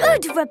looks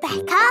good,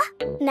 Rebecca.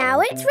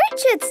 Now it's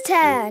Richard's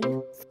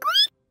turn.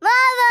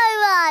 Marble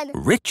run!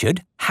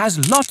 Richard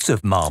has lots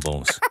of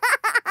marbles.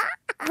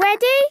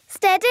 Ready,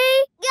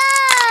 steady,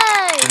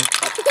 go!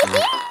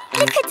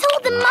 Look at all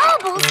the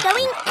marbles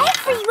going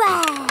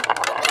everywhere.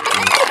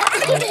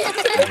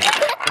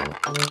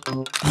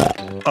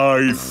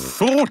 I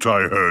thought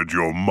I heard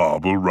your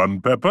marble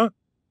run, Peppa.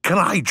 Can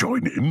I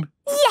join in?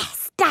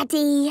 Yes,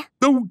 Daddy.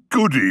 Oh,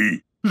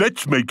 goody.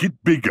 Let's make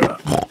it bigger.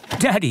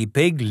 Daddy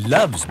Pig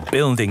loves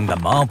building the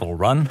marble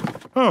run.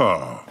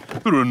 Ah,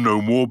 there are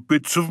no more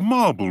bits of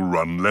marble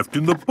run left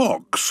in the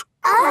box.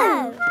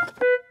 Oh.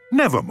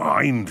 Never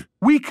mind.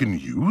 We can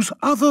use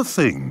other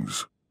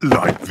things,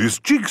 like this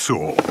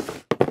jigsaw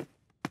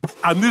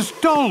and this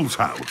doll's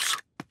house.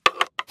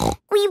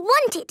 We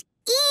want it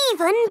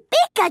even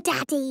bigger,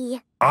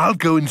 Daddy. I'll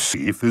go and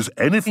see if there's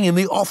anything in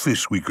the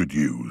office we could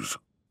use.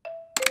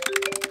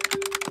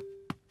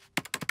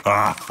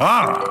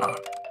 Aha!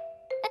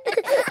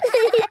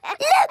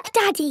 Look,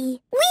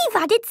 Daddy. We've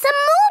added some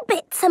more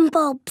bits and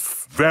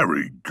bobs.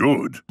 Very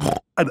good.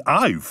 And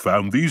I've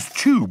found these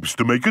tubes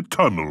to make a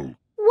tunnel.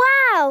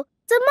 Wow.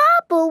 The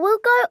marble will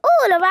go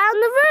all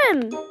around the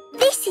room.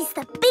 This is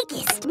the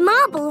biggest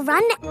marble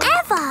run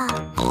ever.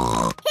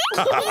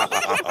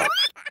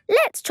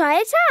 Let's try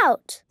it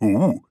out.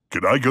 Ooh,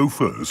 can I go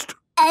first?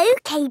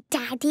 OK,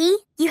 Daddy.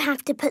 You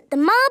have to put the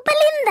marble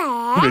in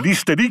there. Ready,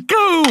 steady,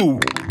 go!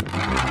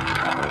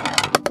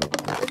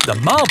 The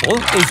marble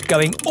is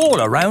going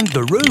all around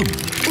the room.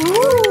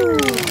 Ooh,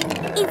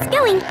 it's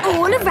going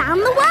all around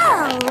the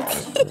world.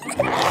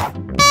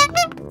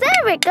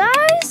 There it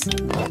goes.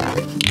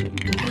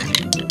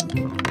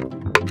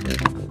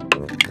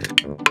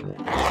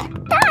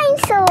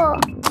 Dinosaur.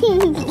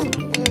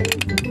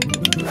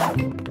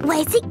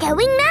 Where's it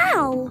going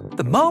now?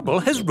 The marble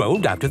has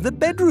rolled out of the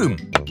bedroom,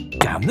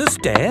 down the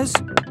stairs,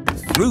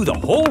 through the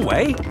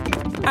hallway,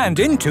 and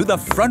into the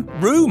front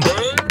room.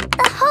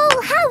 The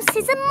whole house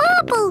is a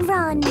marble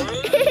run.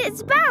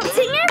 It's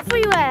bouncing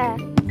everywhere.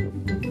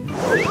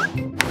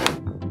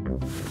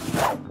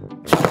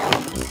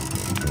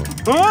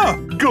 Ah,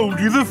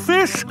 Goldie the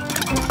fish!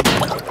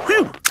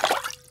 Phew!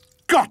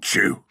 Got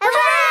you!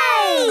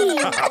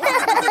 Hooray!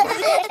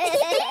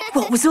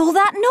 What was all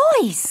that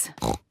noise?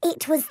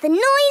 It was the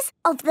noise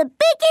of the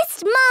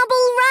biggest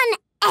marble run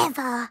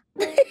ever.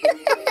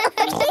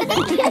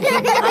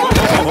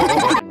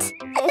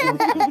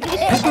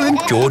 Peppa and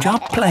George are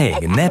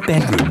playing in their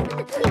bedroom.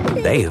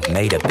 They have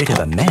made a bit of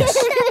a mess.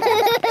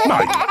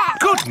 My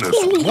goodness,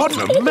 what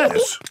a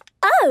mess!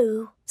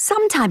 Oh.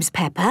 Sometimes,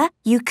 Peppa,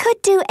 you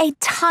could do a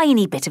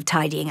tiny bit of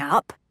tidying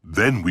up.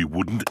 Then we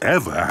wouldn't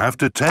ever have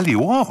to tell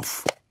you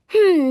off.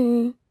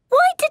 Why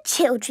do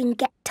children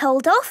get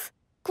told off?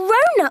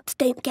 Grown-ups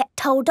don't get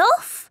told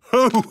off.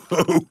 Ho,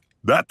 ho!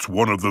 That's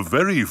one of the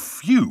very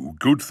few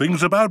good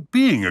things about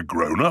being a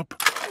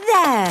grown-up.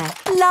 There,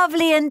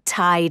 lovely and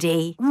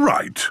tidy.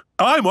 Right,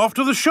 I'm off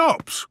to the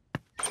shops.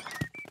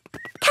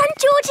 Can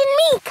George and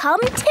me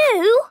come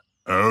too?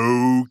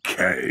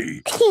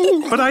 OK.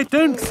 But I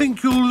don't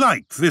think you'll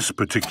like this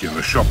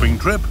particular shopping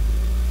trip.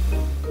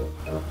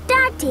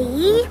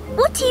 Daddy,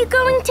 what are you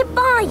going to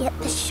buy at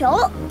the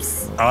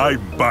shops?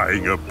 I'm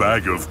buying a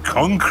bag of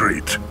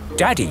concrete.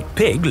 Daddy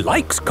Pig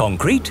likes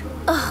concrete.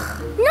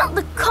 Ugh, not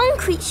the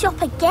concrete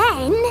shop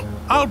again.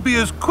 I'll be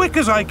as quick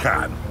as I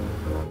can.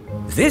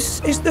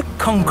 This is the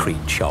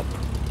concrete shop.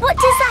 What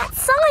does that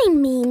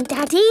sign mean,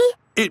 Daddy?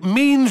 It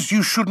means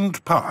you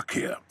shouldn't park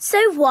here.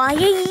 So why are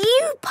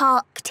you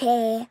parked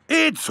here?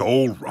 It's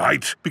all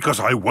right, because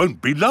I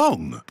won't be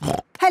long.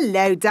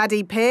 Hello,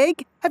 Daddy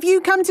Pig. Have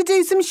you come to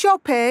do some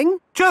shopping?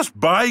 Just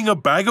buying a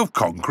bag of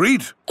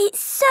concrete.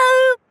 It's so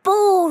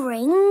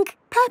boring.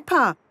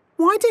 Peppa,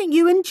 why don't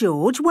you and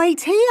George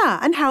wait here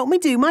and help me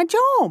do my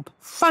job?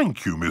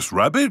 Thank you, Miss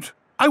Rabbit.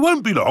 I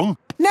won't be long.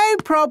 No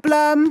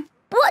problem.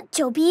 What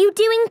job are you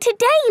doing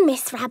today,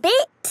 Miss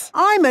Rabbit?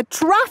 I'm a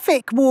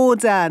traffic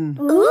warden.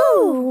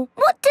 Ooh,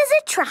 what does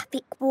a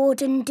traffic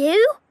warden do?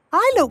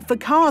 I look for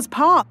cars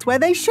parked where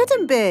they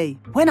shouldn't be.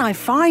 When I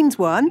find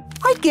one,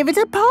 I give it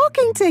a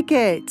parking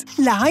ticket,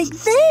 like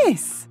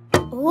this.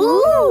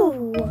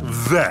 Ooh!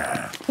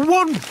 There,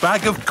 one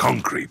bag of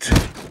concrete.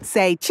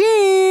 Say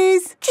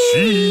cheese.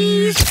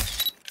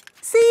 Cheese.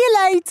 See you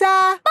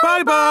later.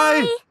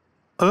 Bye-bye.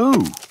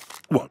 Oh,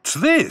 what's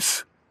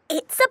this?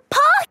 It's a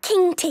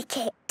parking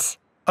ticket.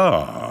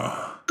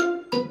 Ah.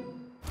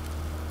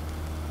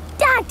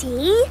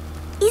 Daddy,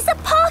 is a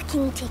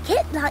parking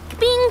ticket like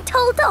being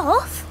told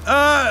off?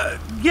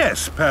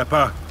 Yes,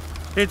 Peppa.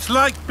 It's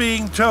like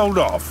being told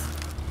off.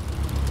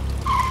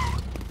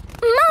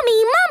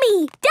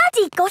 Mummy,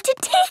 Daddy got a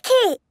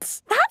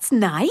ticket. That's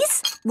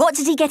nice. What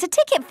did he get a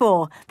ticket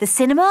for? The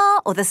cinema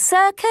or the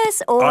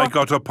circus or... I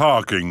got a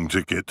parking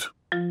ticket.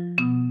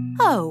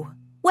 Oh,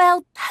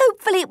 well,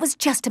 hopefully it was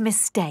just a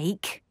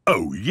mistake.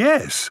 Oh,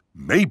 yes.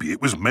 Maybe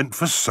it was meant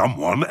for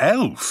someone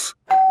else.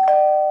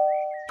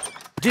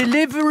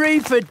 Delivery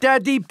for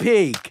Daddy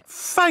Pig.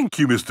 Thank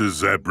you, Mr.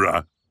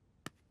 Zebra.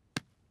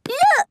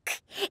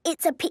 Look,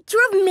 it's a picture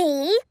of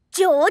me,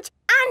 George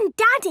and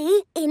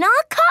Daddy in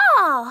our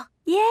car.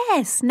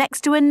 Yes,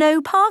 next to a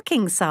no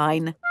parking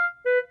sign.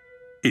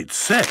 It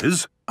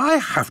says I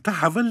have to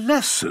have a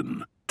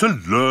lesson to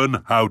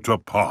learn how to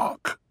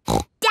park.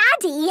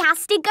 Daddy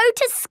has to go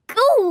to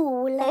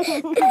school.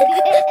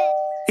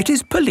 It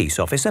is Police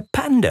Officer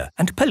Panda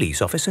and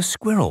Police Officer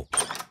Squirrel.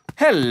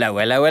 Hello,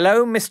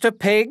 Mr.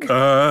 Pig.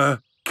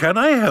 Can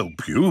I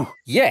help you?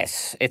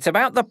 Yes, it's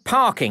about the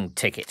parking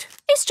ticket.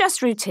 It's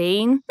just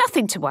routine.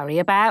 Nothing to worry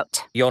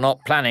about. You're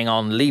not planning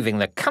on leaving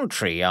the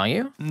country, are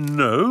you?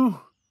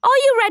 No. Are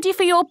you ready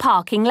for your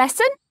parking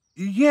lesson?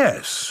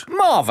 Yes.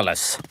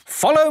 Marvellous.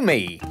 Follow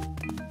me.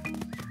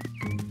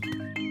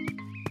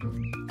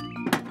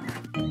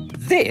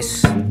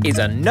 This is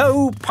a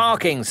no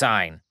parking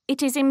sign.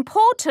 It is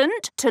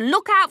important to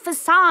look out for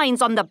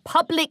signs on the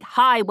public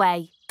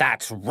highway.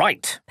 That's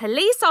right.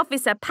 Police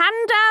Officer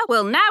Panda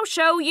will now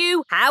show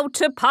you how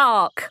to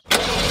park.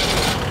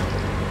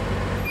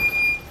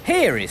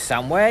 Here is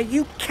somewhere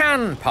you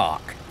can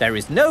park. There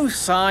is no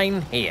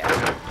sign here.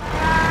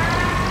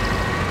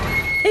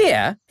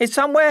 Here is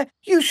somewhere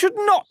you should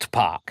not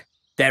park.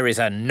 There is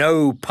a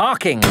no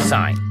parking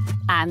sign.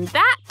 And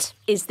that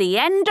is the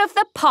end of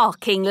the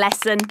parking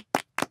lesson.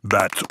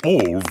 That's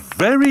all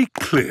very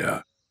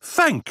clear.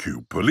 Thank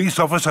you, Police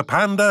Officer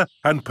Panda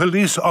and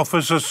Police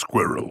Officer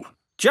Squirrel.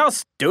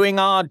 Just doing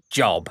our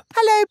job.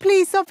 Hello,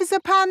 Police Officer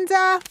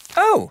Panda.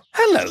 Oh,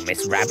 hello,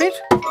 Miss Rabbit.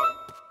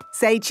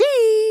 Say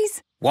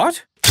cheese.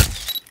 What?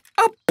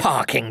 A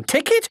parking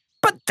ticket?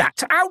 But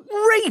that's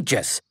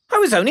outrageous. I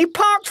was only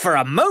parked for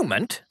a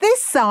moment.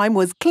 This sign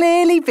was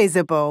clearly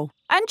visible.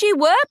 And you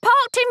were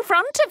parked in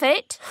front of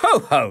it. Ho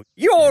ho,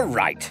 you're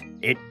right.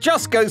 It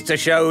just goes to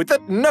show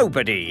that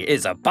nobody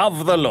is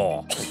above the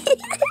law.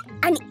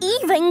 And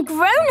even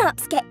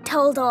grown-ups get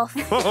told off.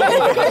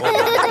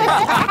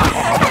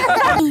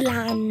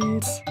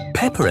 Land.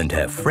 Peppa and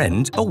her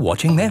friends are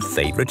watching their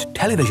favourite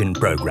television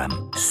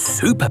programme,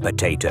 Super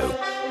Potato.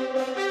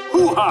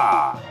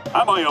 Hoo-ha!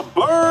 Am I a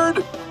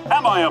bird?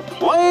 Am I a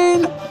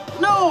plane?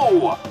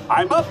 No!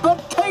 I'm a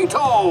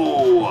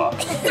potato!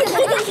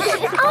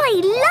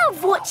 I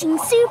love watching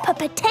Super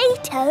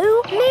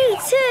Potato. Me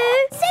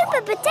too.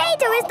 Super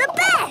Potato is the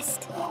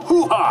best.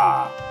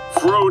 Hoo-ha!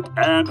 Fruit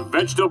and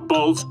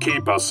vegetables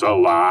keep us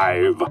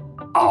alive.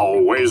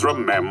 Always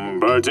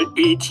remember to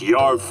eat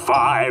your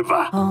 5.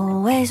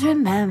 Always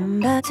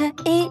remember to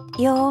eat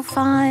your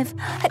 5.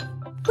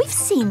 We've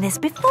seen this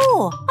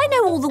before. I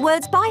know all the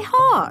words by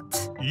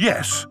heart.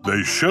 Yes,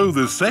 they show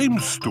the same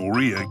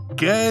story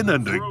again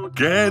and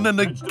again and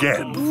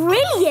again.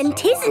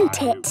 Brilliant, isn't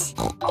it?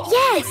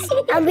 Yes,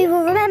 and we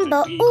will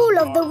remember all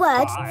of the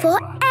words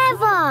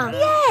forever.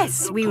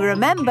 Yes, we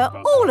remember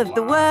all of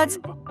the words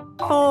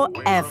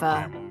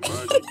forever.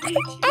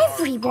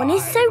 Everyone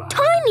is so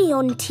tiny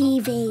on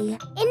TV.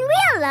 In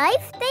real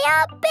life, they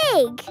are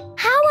big.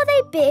 How are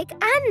they big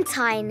and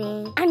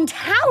tiny? And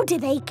how do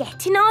they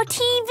get in our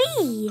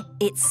TV?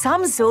 It's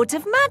some sort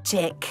of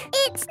magic.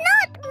 It's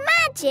not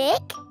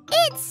magic,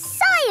 it's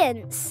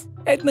science.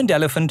 Edmund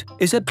Elephant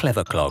is a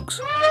clever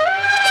clogs.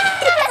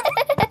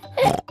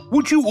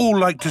 Would you all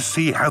like to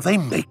see how they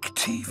make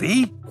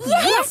TV?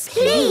 Yes,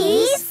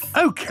 please.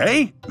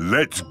 OK,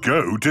 let's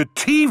go to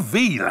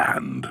TV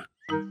Land.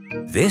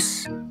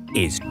 This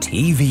is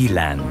TV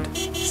Land.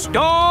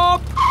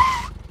 Stop!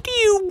 Do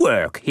you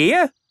work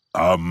here?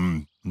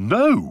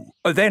 No.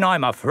 Then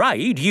I'm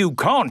afraid you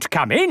can't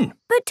come in.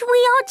 But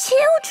we are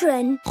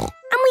children,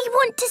 and we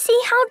want to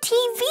see how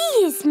TV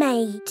is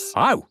made.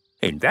 Oh,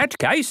 in that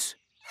case,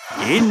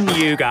 in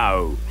you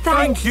go.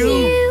 Thank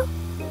you.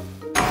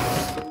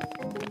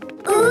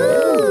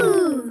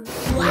 Ooh!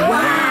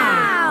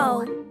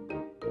 Wow!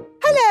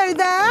 Hello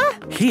there.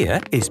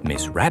 Here is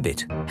Miss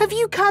Rabbit. Have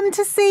you come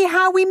to see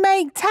how we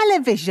make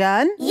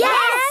television?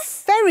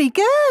 Yes! Very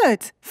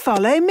good.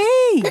 Follow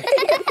me.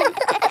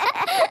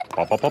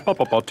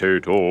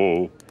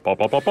 Potato.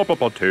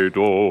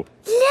 Potato.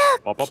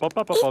 Look,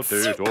 it's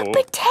Super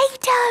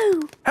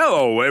Potato.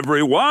 Hello,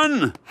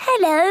 everyone.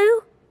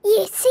 Hello.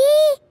 You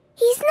see,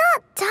 he's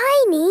not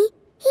tiny,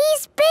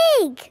 he's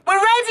big. We're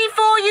ready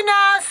for you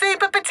now,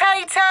 Super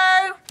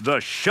Potato. The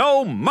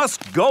show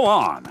must go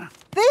on.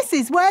 This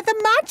is where the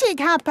magic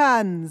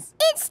happens.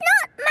 It's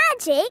not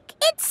magic,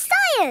 it's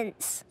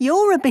science.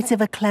 You're a bit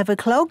of a clever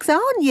clogs,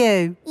 aren't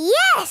you?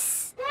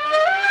 Yes.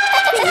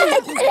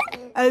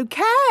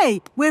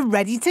 OK, we're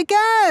ready to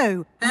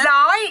go.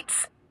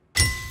 Lights,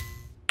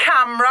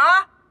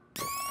 camera,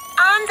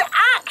 and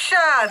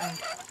action.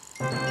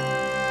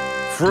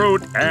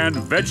 Fruit and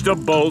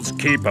vegetables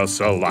keep us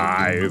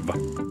alive.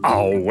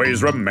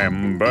 Always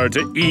remember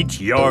to eat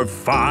your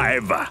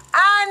 5.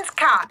 And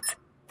cut.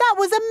 That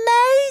was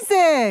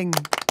amazing.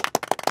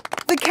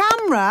 The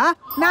camera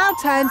now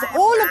turns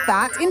all of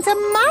that into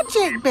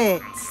magic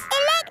bits.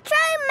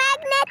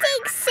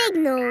 Electromagnetic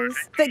signals.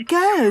 That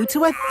go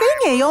to a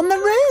thingy on the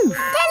roof.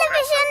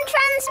 Television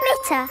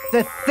transmitter.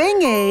 The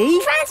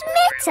thingy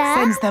Transmitter.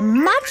 sends the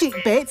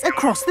magic bits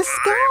across the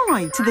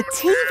sky to the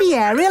TV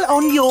aerial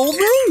on your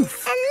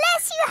roof.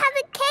 Unless you have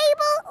a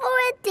cable or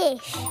a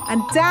dish.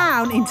 And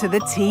down into the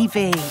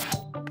TV.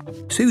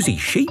 Susie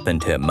Sheep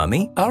and her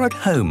mummy are at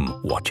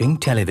home watching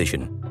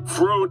television.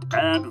 Fruit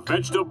and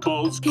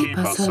vegetables keep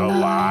us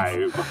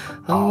alive.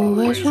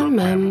 Always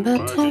remember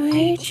to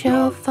eat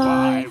your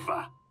 5.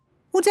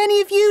 Would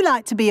any of you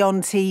like to be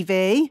on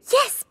TV?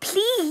 Yes,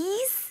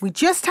 please. We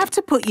just have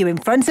to put you in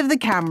front of the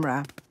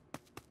camera.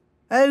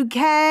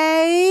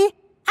 OK,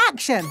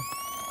 action.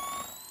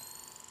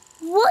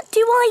 What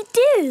do I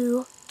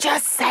do?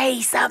 Just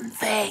say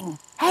something.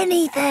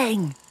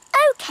 Anything.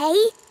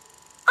 OK,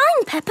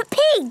 I'm Peppa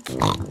Pig.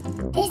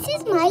 This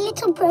is my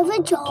little brother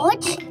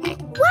George.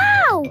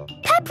 Wow!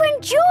 Peppa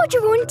and George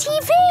are on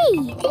TV.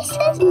 This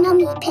is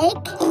Mummy Pig.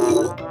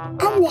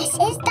 And this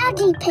is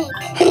Daddy Pig.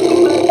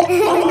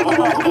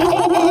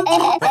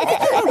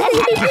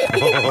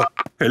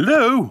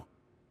 Hello.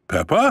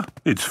 Peppa,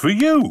 it's for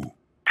you.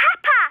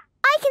 Peppa!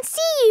 I can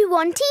see you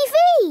on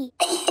TV.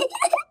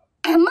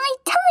 Am I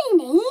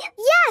tiny?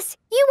 Yes,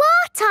 you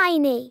are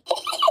tiny.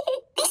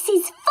 This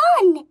is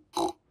fun.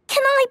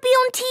 Can I be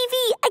on TV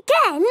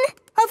again?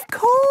 Of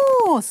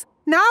course.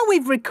 Now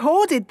we've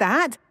recorded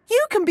that,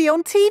 You can be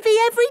on TV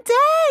every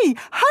day,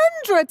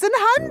 hundreds and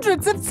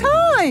hundreds of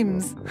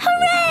times.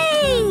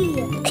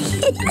 Hooray!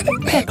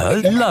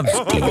 Peppa loves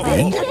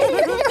TV.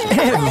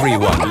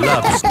 Everyone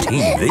loves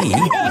TV.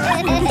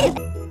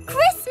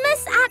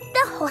 Christmas at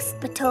the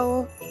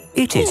hospital.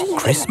 It is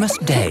Christmas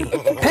Day.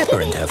 Peppa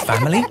and her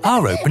family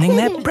are opening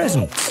their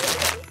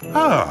presents.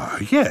 Ah,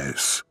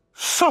 yes.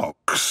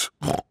 Socks.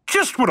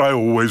 Just what I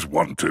always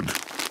wanted.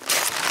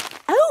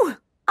 Oh,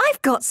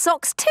 I've got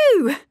socks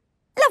too.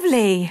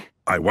 Lovely.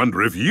 I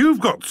wonder if you've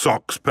got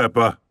socks,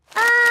 Peppa.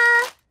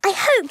 I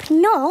hope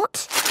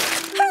not.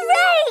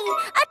 Hooray!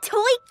 A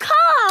toy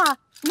car!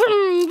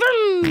 Vroom,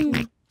 vroom.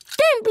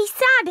 Don't be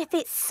sad if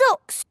it's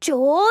socks,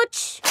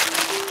 George.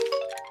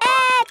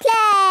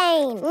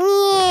 Airplane!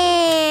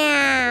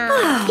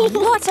 Oh,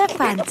 what a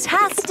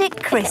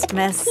fantastic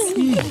Christmas.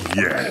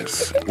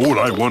 Yes. All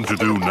I want to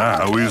do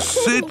now is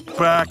sit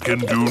back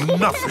and do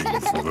nothing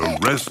for the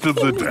rest of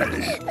the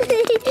day.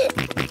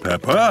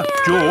 Peppa,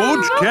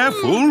 George,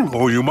 careful,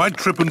 or you might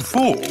trip and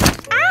fall.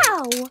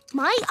 Ow!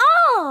 My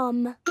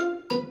arm!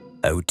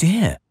 Oh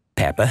dear,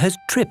 Peppa has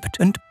tripped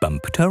and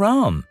bumped her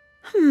arm.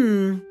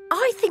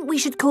 I think we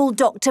should call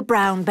Dr.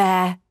 Brown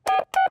Bear.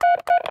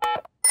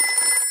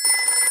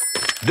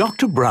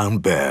 Dr. Brown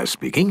Bear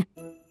speaking.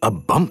 A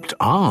bumped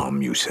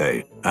arm, you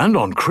say? And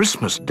on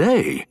Christmas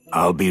Day,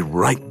 I'll be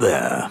right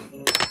there.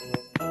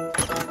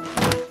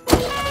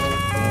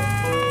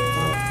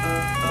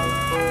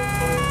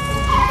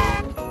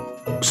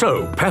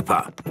 So,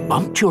 Peppa,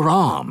 bumped your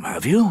arm,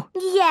 have you?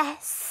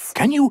 Yes.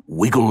 Can you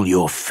wiggle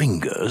your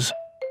fingers?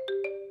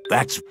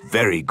 That's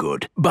very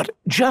good. But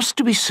just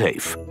to be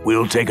safe,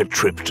 we'll take a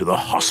trip to the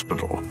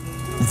hospital.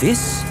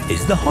 This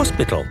is the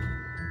hospital.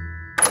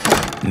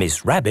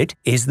 Miss Rabbit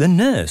is the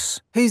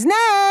nurse. Who's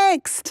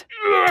next?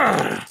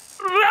 That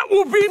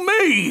will be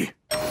me!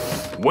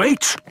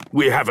 Wait,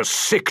 we have a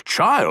sick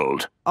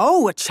child.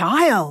 Oh, a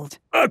child.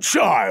 A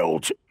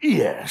child,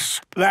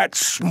 yes.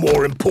 That's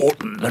more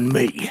important than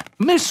me.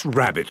 Miss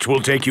Rabbit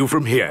will take you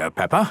from here,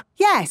 Peppa.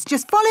 Yes,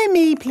 just follow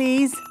me,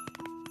 please.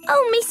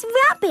 Oh, Miss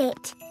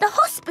Rabbit, the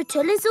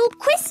hospital is all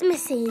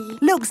Christmassy.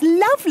 Looks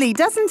lovely,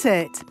 doesn't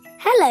it?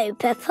 Hello,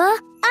 Peppa.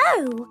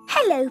 Oh,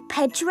 hello,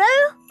 Pedro.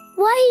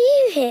 Why are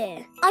you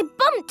here? I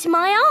bumped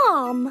my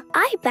arm.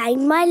 I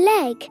banged my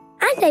leg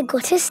and I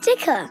got a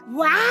sticker.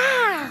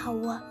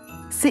 Wow!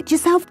 Sit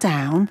yourself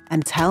down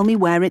and tell me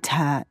where it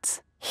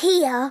hurts.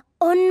 Here,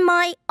 on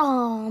my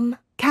arm.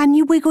 Can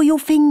you wiggle your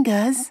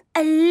fingers?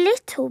 A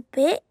little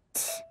bit.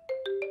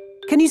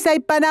 Can you say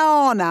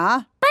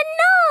banana?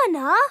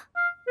 Banana?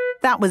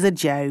 That was a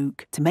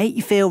joke, to make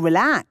you feel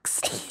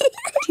relaxed.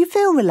 Do you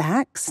feel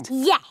relaxed?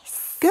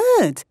 Yes.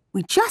 Good.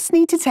 We just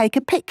need to take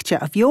a picture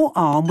of your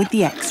arm with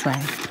the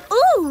X-ray.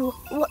 Ooh,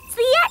 what's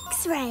the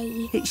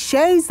X-ray? It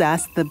shows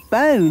us the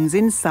bones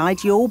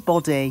inside your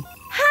body.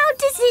 How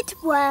does it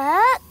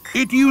work?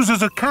 It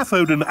uses a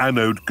cathode and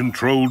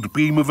anode-controlled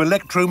beam of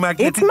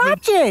electromagnetic... It's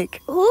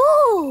magic!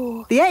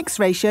 Ooh! The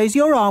X-ray shows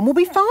your arm will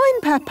be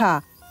fine,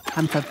 Peppa.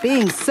 And for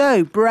being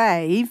so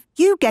brave,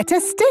 you get a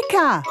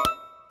sticker.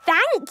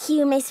 Thank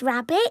you, Miss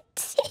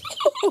Rabbit.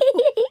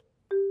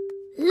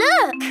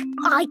 Look,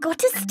 I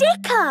got a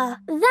sticker.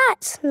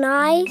 That's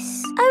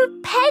nice. Oh,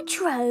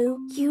 Pedro,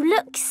 you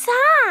look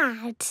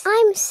sad.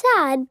 I'm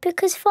sad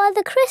because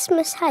Father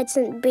Christmas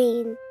hasn't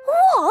been.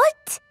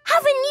 What?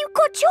 Haven't you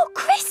got your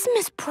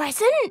Christmas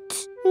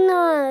present?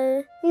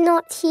 No,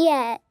 not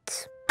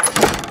yet.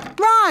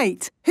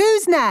 Right,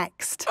 who's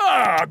next?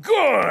 Ah,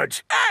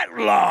 good! At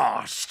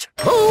last!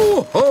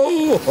 Ho,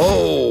 ho,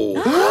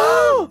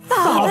 ho!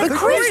 Father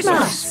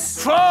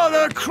Christmas!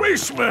 Father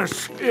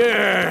Christmas!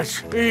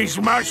 Yes, he's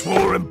much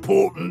more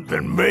important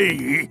than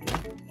me.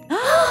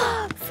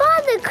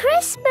 Father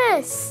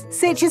Christmas!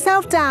 Sit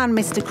yourself down,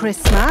 Mr.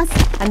 Christmas,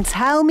 and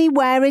tell me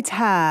where it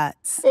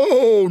hurts.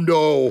 Oh,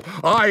 no,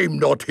 I'm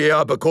not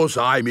here because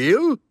I'm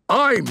ill.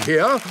 I'm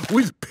here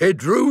with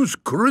Pedro's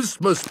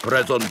Christmas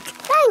present.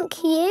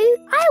 Thank you.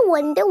 I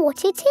wonder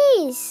what it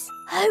is.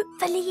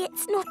 Hopefully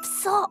it's not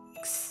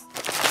socks.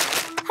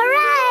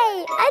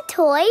 Hooray! A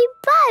toy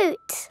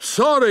boat.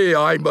 Sorry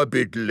I'm a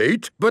bit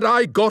late, but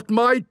I got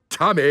my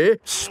tummy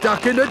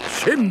stuck in a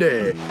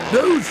chimney.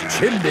 Those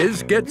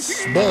chimneys get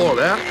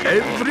smaller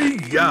every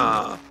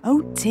year.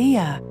 Oh,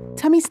 dear.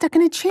 Tummy stuck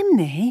in a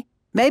chimney?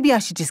 Maybe I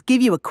should just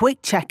give you a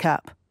quick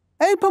checkup.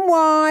 Open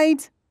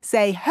wide.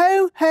 Say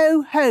ho,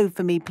 ho, ho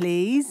for me,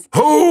 please.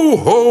 Ho,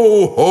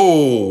 ho,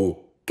 ho!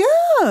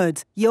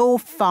 Good. You're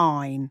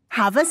fine.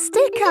 Have a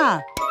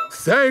sticker.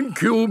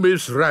 Thank you,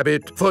 Miss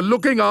Rabbit, for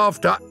looking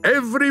after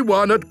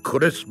everyone at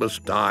Christmas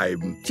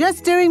time.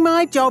 Just doing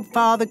my job,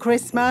 Father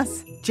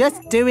Christmas.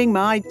 Just doing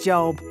my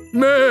job.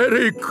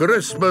 Merry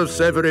Christmas,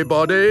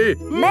 everybody.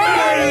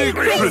 Merry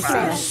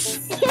Christmas!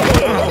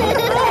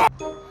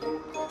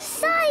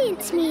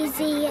 Science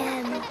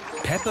Museum.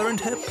 Peppa and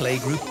her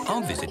playgroup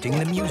are visiting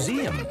the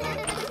museum.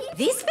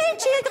 This way,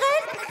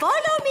 children.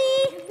 Follow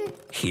me.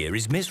 Here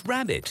is Miss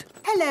Rabbit.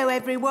 Hello,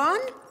 everyone.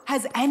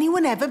 Has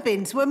anyone ever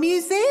been to a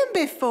museum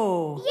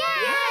before?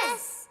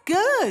 Yes!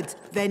 good.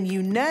 Then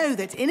you know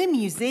that in a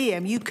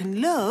museum you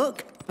can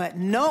look but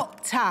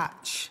not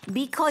touch.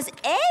 Because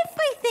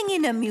everything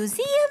in a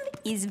museum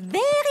is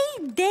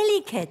very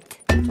delicate.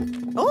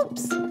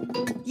 Oops.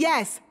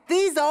 Yes,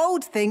 these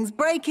old things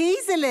break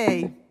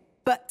easily.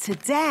 But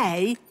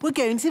today we're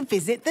going to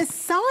visit the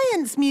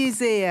Science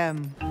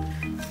Museum.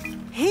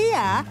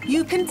 Here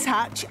you can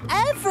touch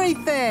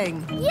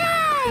everything.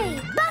 Yay!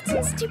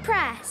 Buttons to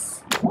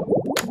press.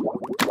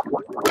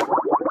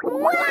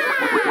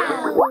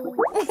 Wow!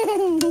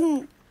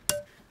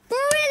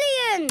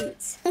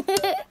 Brilliant!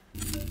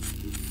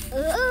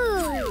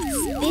 Ooh,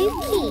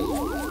 spooky.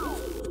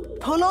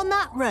 Pull on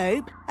that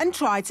rope and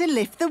try to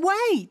lift the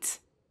weight.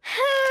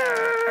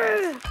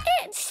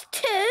 It's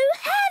too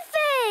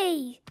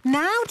heavy.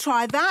 Now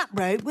try that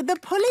rope with the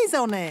pulleys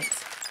on it.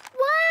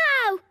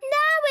 Wow!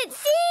 Now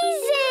it's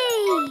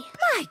easy.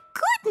 My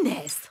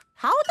goodness!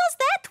 How does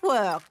that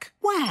work?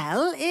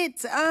 Well, The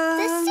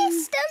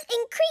system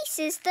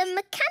increases the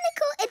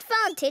mechanical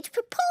advantage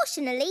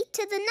proportionally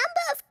to the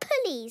number of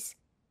pulleys.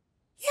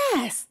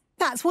 Yes,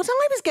 that's what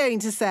I was going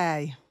to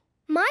say.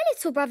 My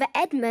little brother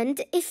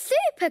Edmund is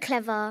super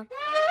clever.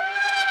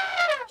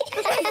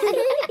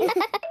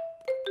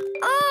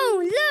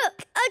 Oh,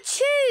 look! A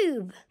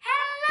tube!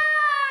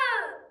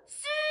 Hello!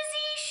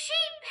 Susie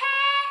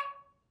Sheephair!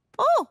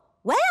 Oh,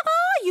 where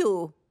are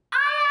you?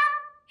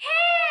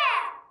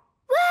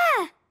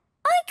 Where?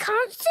 I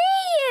can't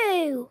see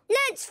you.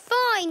 Let's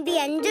find the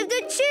end of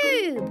the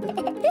tube.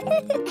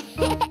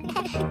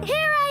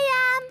 Here I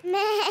am.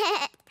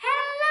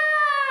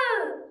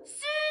 Hello!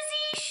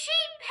 Susie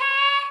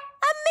Sheephair!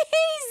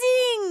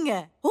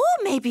 Amazing! Oh,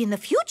 maybe in the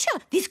future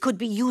this could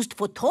be used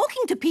for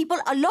talking to people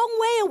a long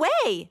way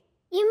away.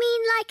 You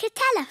mean like a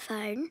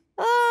telephone?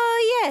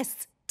 Oh,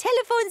 yes.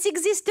 Telephones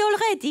exist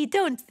already,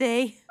 don't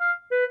they?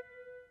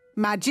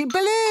 Magic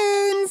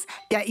balloons!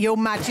 Get your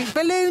magic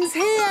balloons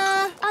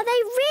here! Are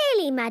they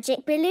really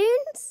magic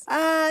balloons?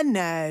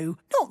 No,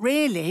 not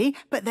really,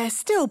 but they're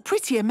still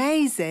pretty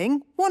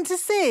amazing. Want to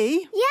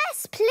see?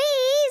 Yes,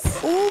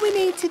 please. All we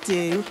need to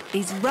do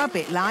is rub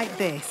it like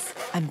this,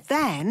 and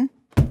then...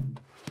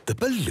 The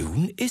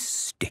balloon is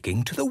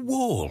sticking to the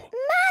wall.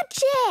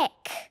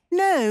 Magic!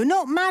 No,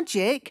 not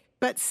magic,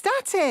 but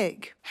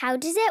static. How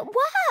does it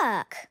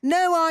work?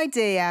 No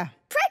idea.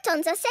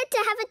 Protons are said to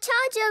have a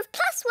charge of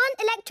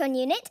 +1 electron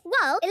unit,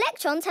 while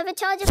electrons have a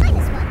charge of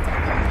 -1.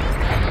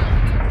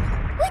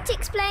 Which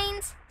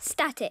explains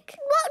static.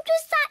 What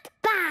was that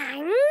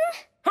bang?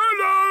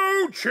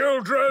 Hello,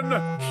 children!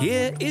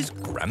 Here is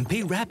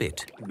Grampy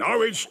Rabbit.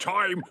 Now it's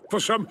time for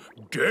some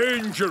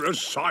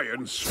dangerous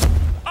science.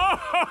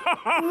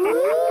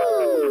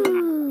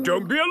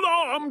 Don't be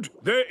alarmed.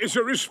 There is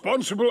a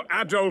responsible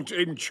adult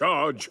in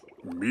charge.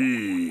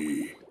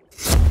 Me.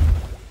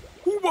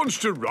 Who wants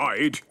to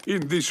ride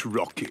in this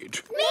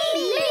rocket?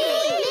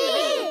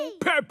 Me!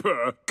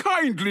 Peppa,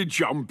 kindly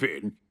jump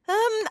in.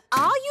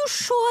 Are you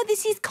sure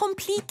this is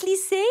completely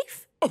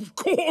safe? Of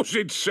course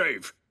it's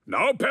safe.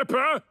 Now,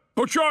 Peppa,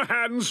 put your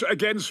hands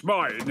against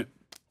mine.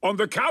 On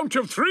the count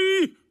of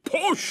 3,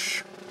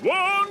 push.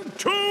 1,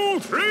 2,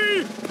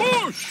 3,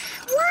 push!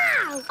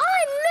 Wow!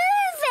 I'm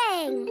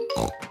moving!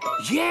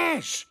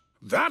 Yes,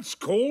 that's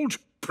called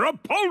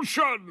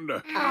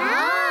propulsion.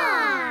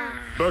 Ah!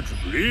 But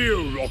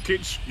real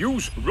rockets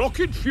use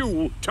rocket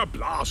fuel to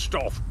blast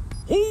off.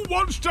 Who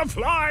wants to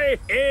fly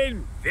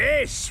in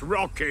this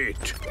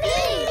rocket?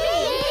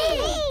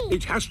 Me!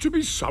 It has to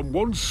be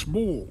someone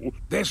small.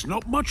 There's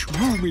not much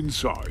room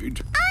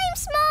inside. I'm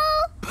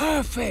small!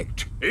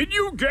 Perfect. In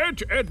you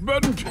get,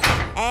 Edmund.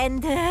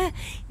 And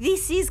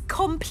this is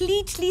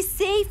completely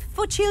safe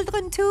for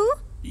children too?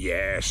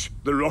 Yes,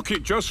 the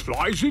rocket just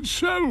flies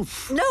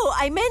itself. No,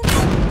 I meant...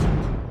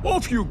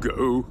 Off you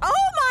go.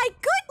 Oh, my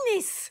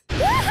goodness!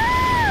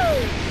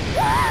 Woohoo!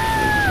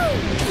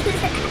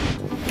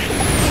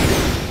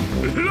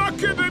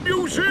 Lucky the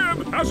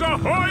museum has a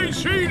high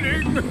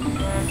ceiling.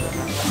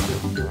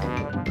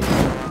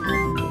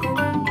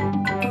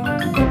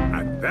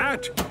 And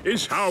that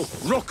is how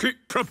rocket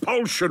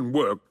propulsion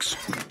works.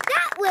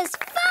 That was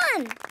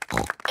fun!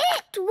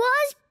 It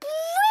was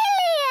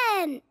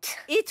brilliant!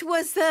 It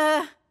was,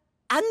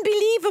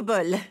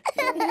 unbelievable.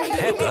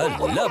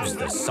 Peppa loves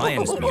the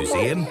Science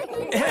Museum.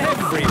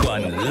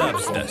 Everyone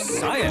loves the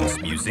Science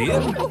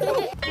Museum.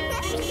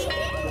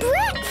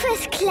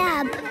 Breakfast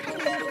Club!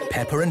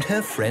 Peppa and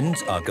her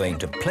friends are going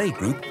to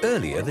playgroup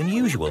earlier than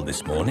usual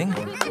this morning.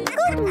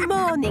 Good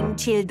morning,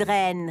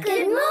 children.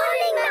 Good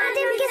morning,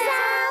 Madam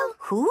Gazelle.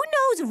 Who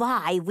knows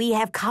why we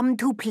have come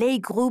to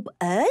playgroup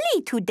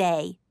early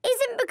today? Is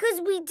it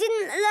because we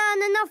didn't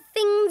learn enough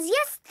things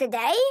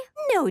yesterday?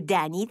 No,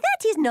 Danny,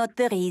 that is not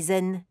the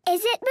reason.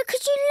 Is it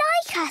because you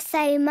like us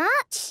so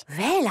much?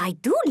 Well, I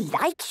do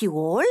like you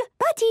all,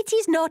 but it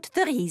is not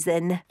the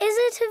reason. Is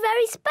it a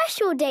very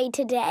special day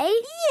today?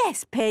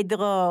 Yes,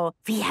 Pedro.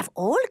 We have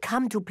all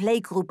come to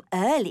playgroup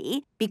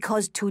early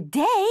because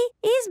today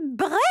is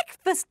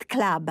Breakfast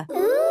Club.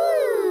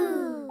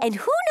 Ooh! And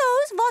who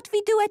knows what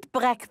we do at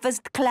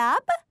Breakfast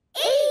Club?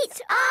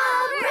 Eat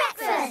our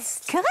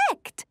breakfast!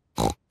 Correct.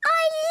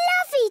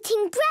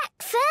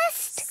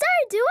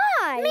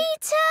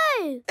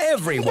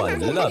 Everyone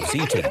loves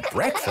eating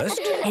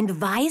breakfast. And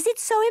why is it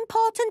so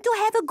important to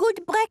have a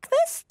good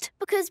breakfast?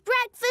 Because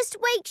breakfast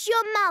wakes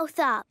your mouth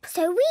up,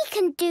 so we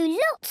can do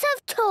lots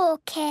of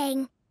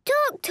talking.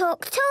 Talk,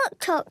 talk, talk,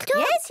 talk, talk.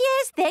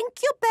 Yes,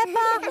 thank you,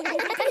 Peppa.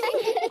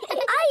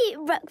 I eat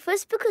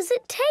breakfast because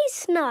it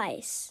tastes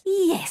nice.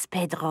 Yes,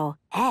 Pedro.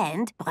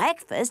 And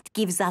breakfast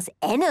gives us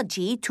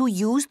energy to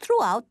use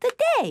throughout the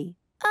day.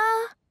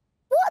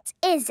 What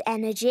is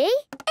energy?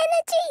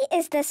 Energy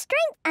is the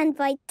strength and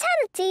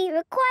vitality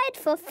required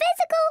for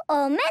physical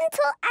or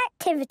mental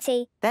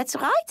activity. That's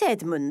right,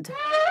 Edmund.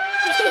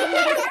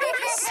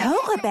 So,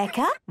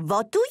 Rebecca,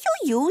 what do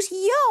you use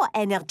your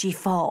energy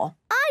for?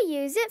 I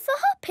use it for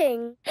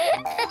hopping.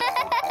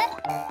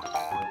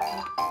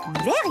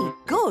 Very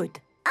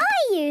good. I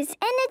use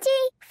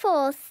energy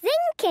for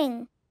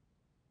thinking.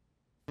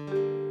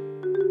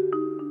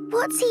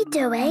 What's he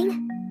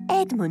doing?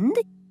 Edmund,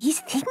 he's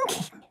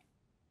thinking.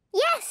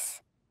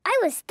 Yes, I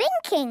was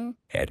thinking.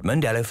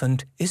 Edmund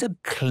Elephant is a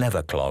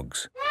clever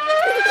clogs.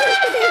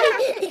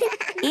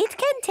 It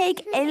can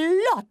take a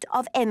lot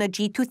of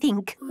energy to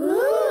think.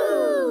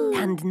 Ooh.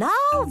 And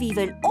now we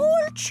will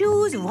all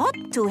choose what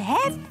to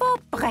have for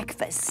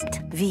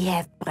breakfast. We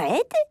have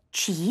bread,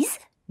 cheese,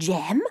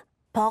 jam,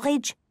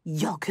 porridge,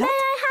 yogurt. May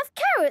I have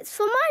carrots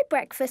for my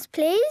breakfast,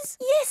 please?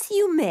 Yes,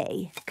 you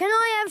may. Can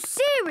I have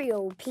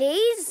cereal,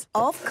 please?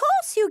 Of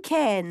course you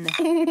can.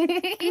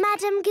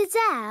 Madam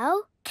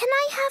Gazelle, can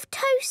I have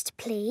toast,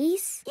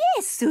 please?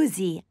 Yes,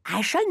 Susie.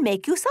 I shall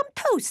make you some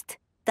toast.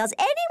 Does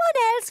anyone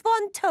else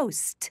want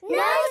toast?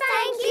 No,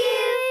 thank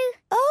you.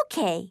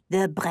 Okay,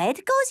 the bread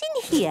goes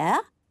in here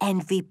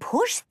and we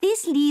push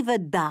this lever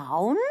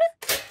down.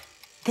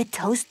 The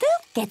toaster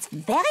gets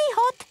very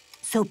hot,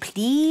 so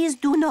please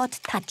do not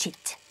touch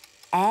it.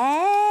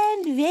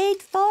 And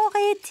wait for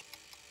it.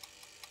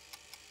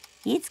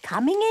 It's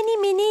coming any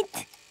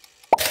minute.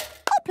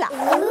 Hopla!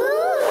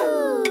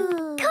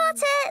 Ooh.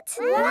 Caught it!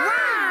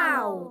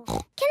 Wow!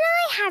 Can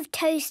I have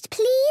toast,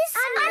 please?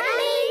 And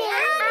me!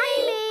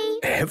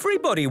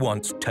 Everybody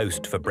wants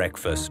toast for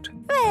breakfast.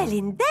 Well,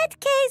 in that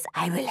case,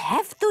 I will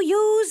have to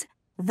use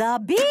the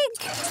big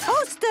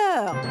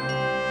toaster.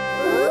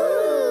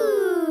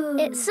 Ooh!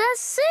 It's a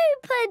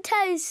super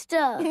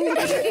toaster.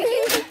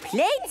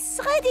 Plates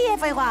ready,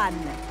 everyone.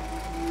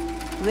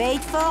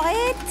 Wait for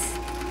it.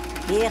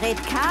 Here it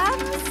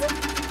comes.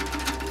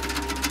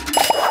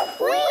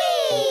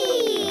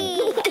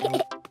 Whee!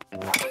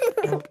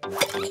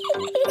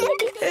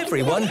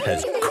 Everyone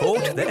has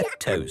caught their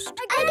toast.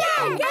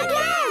 Again!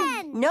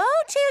 No,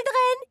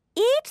 children.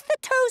 Eat the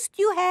toast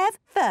you have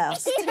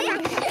first. Can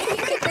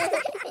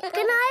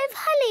I have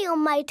honey on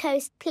my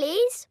toast,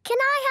 please? Can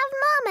I have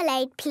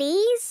marmalade,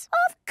 please?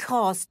 Of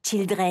course,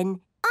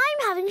 children.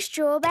 I'm having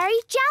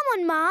strawberry jam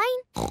on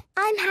mine.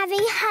 I'm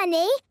having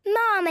honey,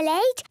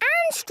 marmalade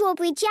and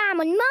strawberry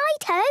jam on my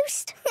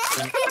toast.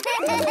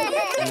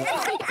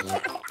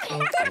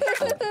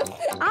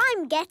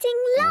 I'm getting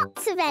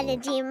lots of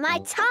energy in my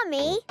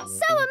tummy.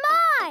 So am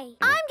I.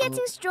 I'm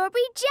getting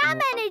strawberry jam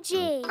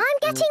energy. I'm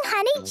getting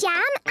honey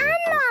jam and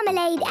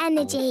marmalade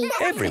energy.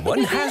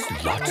 Everyone has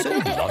lots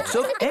and lots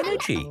of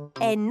energy.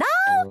 And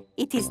now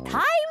it is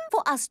time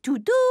for us to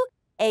do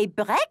a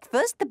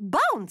breakfast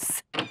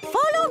bounce.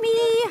 Follow me.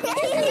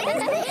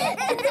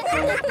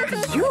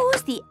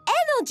 Use the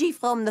energy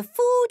from the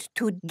food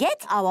to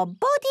get our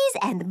bodies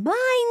and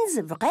minds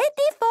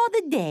ready for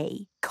the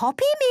day.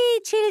 Copy me,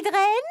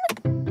 children.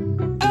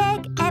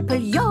 Egg, apple,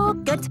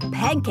 yogurt,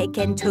 pancake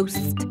and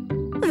toast.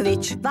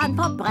 Which one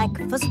for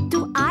breakfast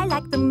do I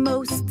like the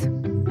most?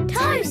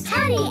 Toast,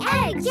 honey,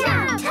 egg,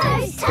 jam,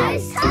 toast,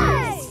 toast,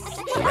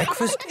 toast.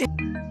 Breakfast is...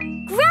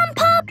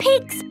 Grandpa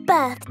Pig's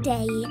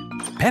birthday.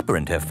 Peppa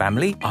and her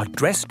family are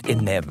dressed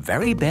in their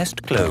very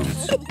best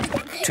clothes.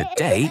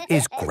 Today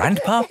is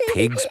Grandpa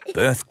Pig's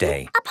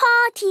birthday. A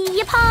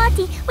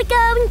party, we're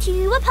going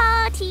to a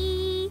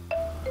party.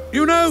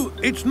 You know,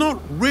 it's not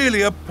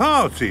really a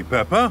party,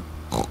 Peppa.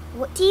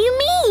 What do you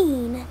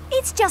mean?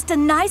 It's just a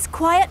nice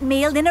quiet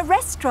meal in a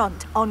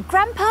restaurant on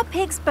Grandpa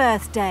Pig's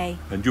birthday.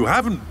 And you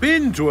haven't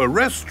been to a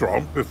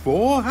restaurant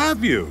before,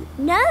 have you?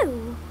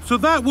 No. So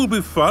that will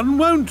be fun,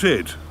 won't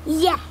it?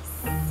 Yes.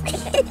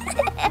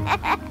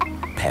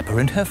 Peppa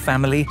and her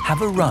family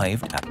have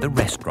arrived at the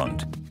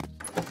restaurant.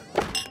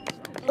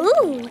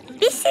 Ooh,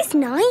 this is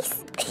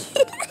nice.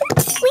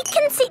 We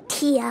can sit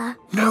here.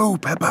 No,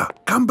 Peppa,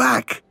 come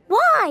back.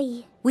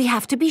 Why? We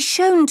have to be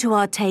shown to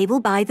our table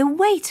by the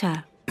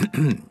waiter.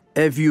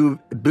 Have you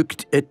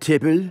booked a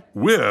table?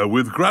 We're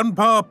with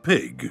Grandpa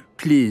Pig.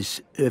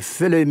 Please,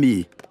 follow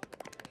me.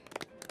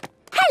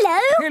 Hello.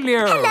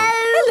 Hello.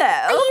 Hello.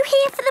 Are you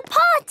here for the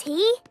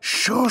party?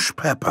 Shush,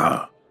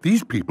 Peppa.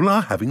 These people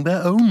are having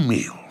their own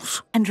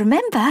meals. And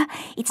remember,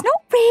 it's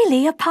not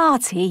really a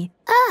party.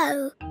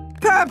 Oh.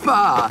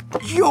 Peppa!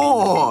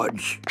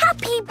 George!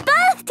 Happy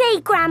birthday,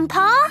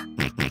 Grandpa.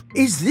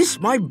 Is this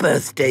my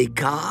birthday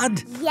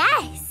card?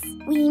 Yes.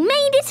 We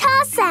made it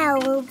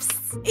ourselves.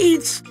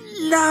 It's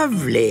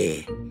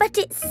lovely. But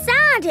it's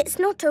sad it's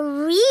not a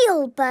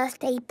real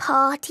birthday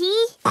party.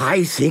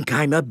 I think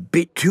I'm a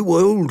bit too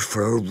old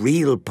for a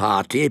real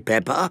party,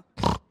 Peppa.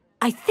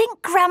 I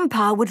think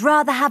Grandpa would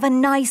rather have a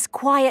nice,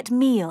 quiet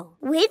meal.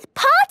 With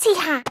party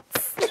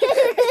hats.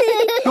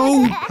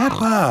 Oh,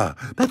 Peppa,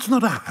 that's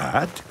not a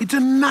hat, it's a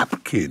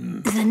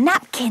napkin. The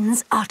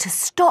napkins are to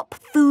stop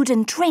food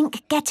and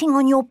drink getting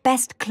on your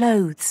best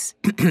clothes.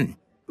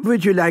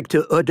 Would you like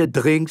to order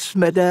drinks,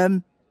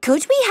 madame?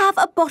 Could we have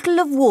a bottle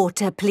of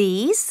water,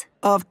 please?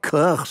 Of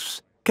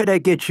course. Can I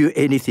get you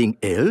anything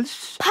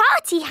else?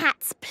 Party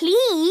hats,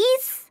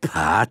 please.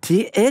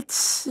 Party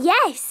hats?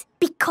 Yes,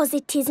 because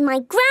it is my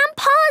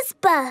grandpa's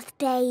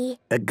birthday.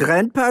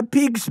 Grandpa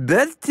Pig's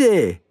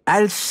birthday.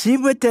 I'll see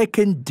what I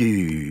can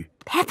do.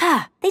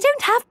 Peppa, they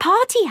don't have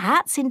party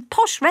hats in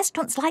posh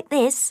restaurants like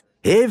this.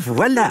 Et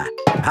voilà,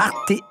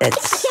 party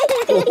hats.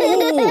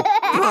 Oh,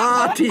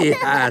 party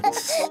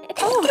hats.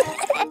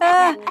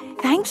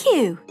 Thank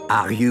you.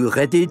 Are you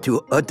ready to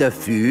order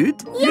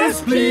food?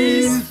 Yes,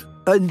 please.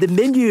 On the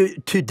menu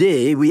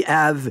today, we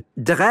have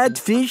dried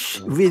fish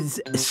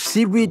with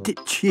seaweed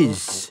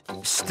cheese,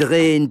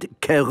 strained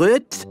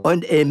carrot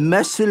on a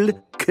mussel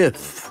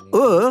cuff,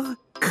 or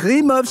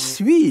cream of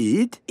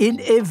sweet in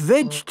a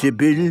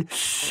vegetable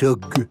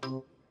sug.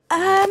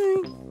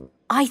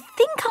 I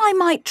think I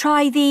might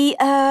try the,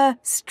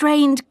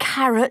 strained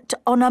carrot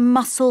on a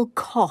mussel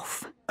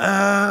cough.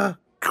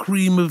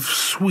 Cream of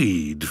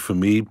swede for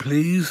me,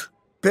 please.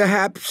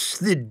 Perhaps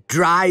the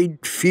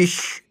dried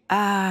fish.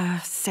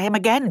 Same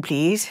again,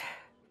 please.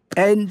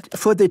 And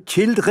for the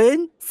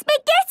children?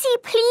 Spaghetti,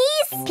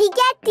 please.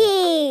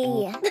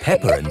 Spaghetti.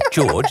 Peppa and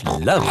George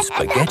love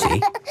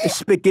spaghetti.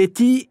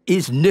 Spaghetti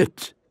is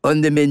not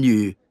on the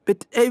menu,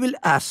 but I will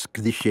ask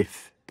the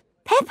chef.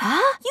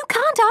 Peppa, you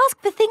can't ask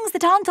for things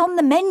that aren't on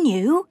the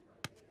menu.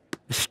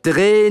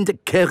 Strained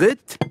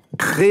carrot,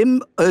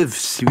 cream of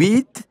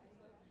sweet,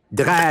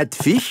 dried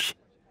fish,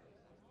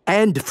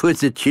 and for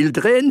the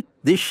children,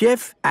 the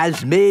chef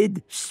has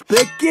made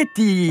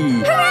spaghetti.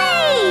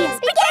 Hooray!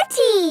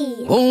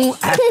 Spaghetti! Bon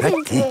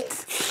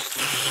appetit.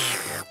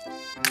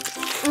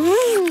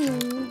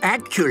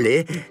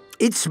 Actually,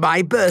 it's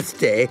my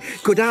birthday.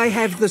 Could I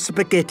have the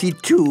spaghetti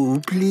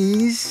too,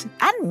 please?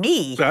 And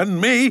me. And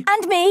me.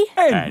 And me.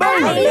 And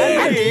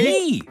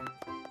me.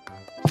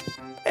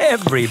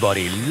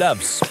 Everybody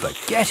loves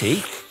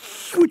spaghetti.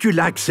 Would you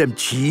like some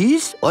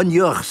cheese on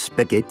your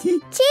spaghetti?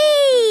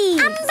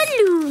 Cheese! And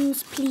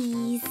balloons,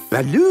 please.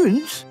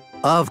 Balloons?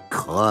 Of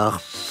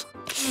course.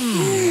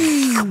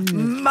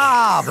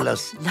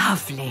 Marvellous.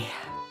 Lovely.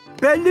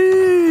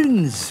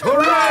 Balloons!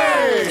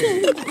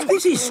 Hooray!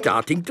 This is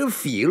starting to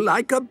feel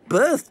like a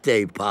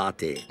birthday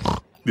party.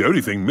 The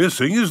only thing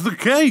missing is the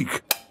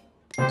cake.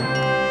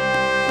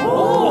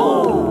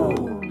 Oh!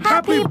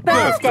 Happy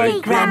birthday,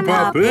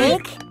 Grandpa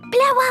Pig!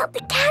 Blow out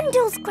the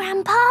candles,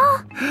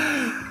 Grandpa.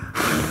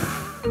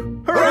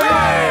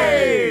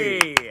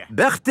 Hooray!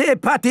 Birthday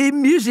party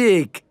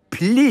music,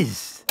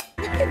 please.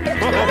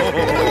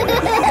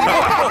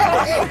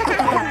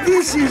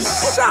 This is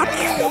such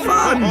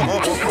fun!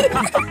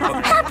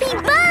 Happy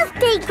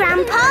birthday,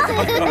 Grandpa!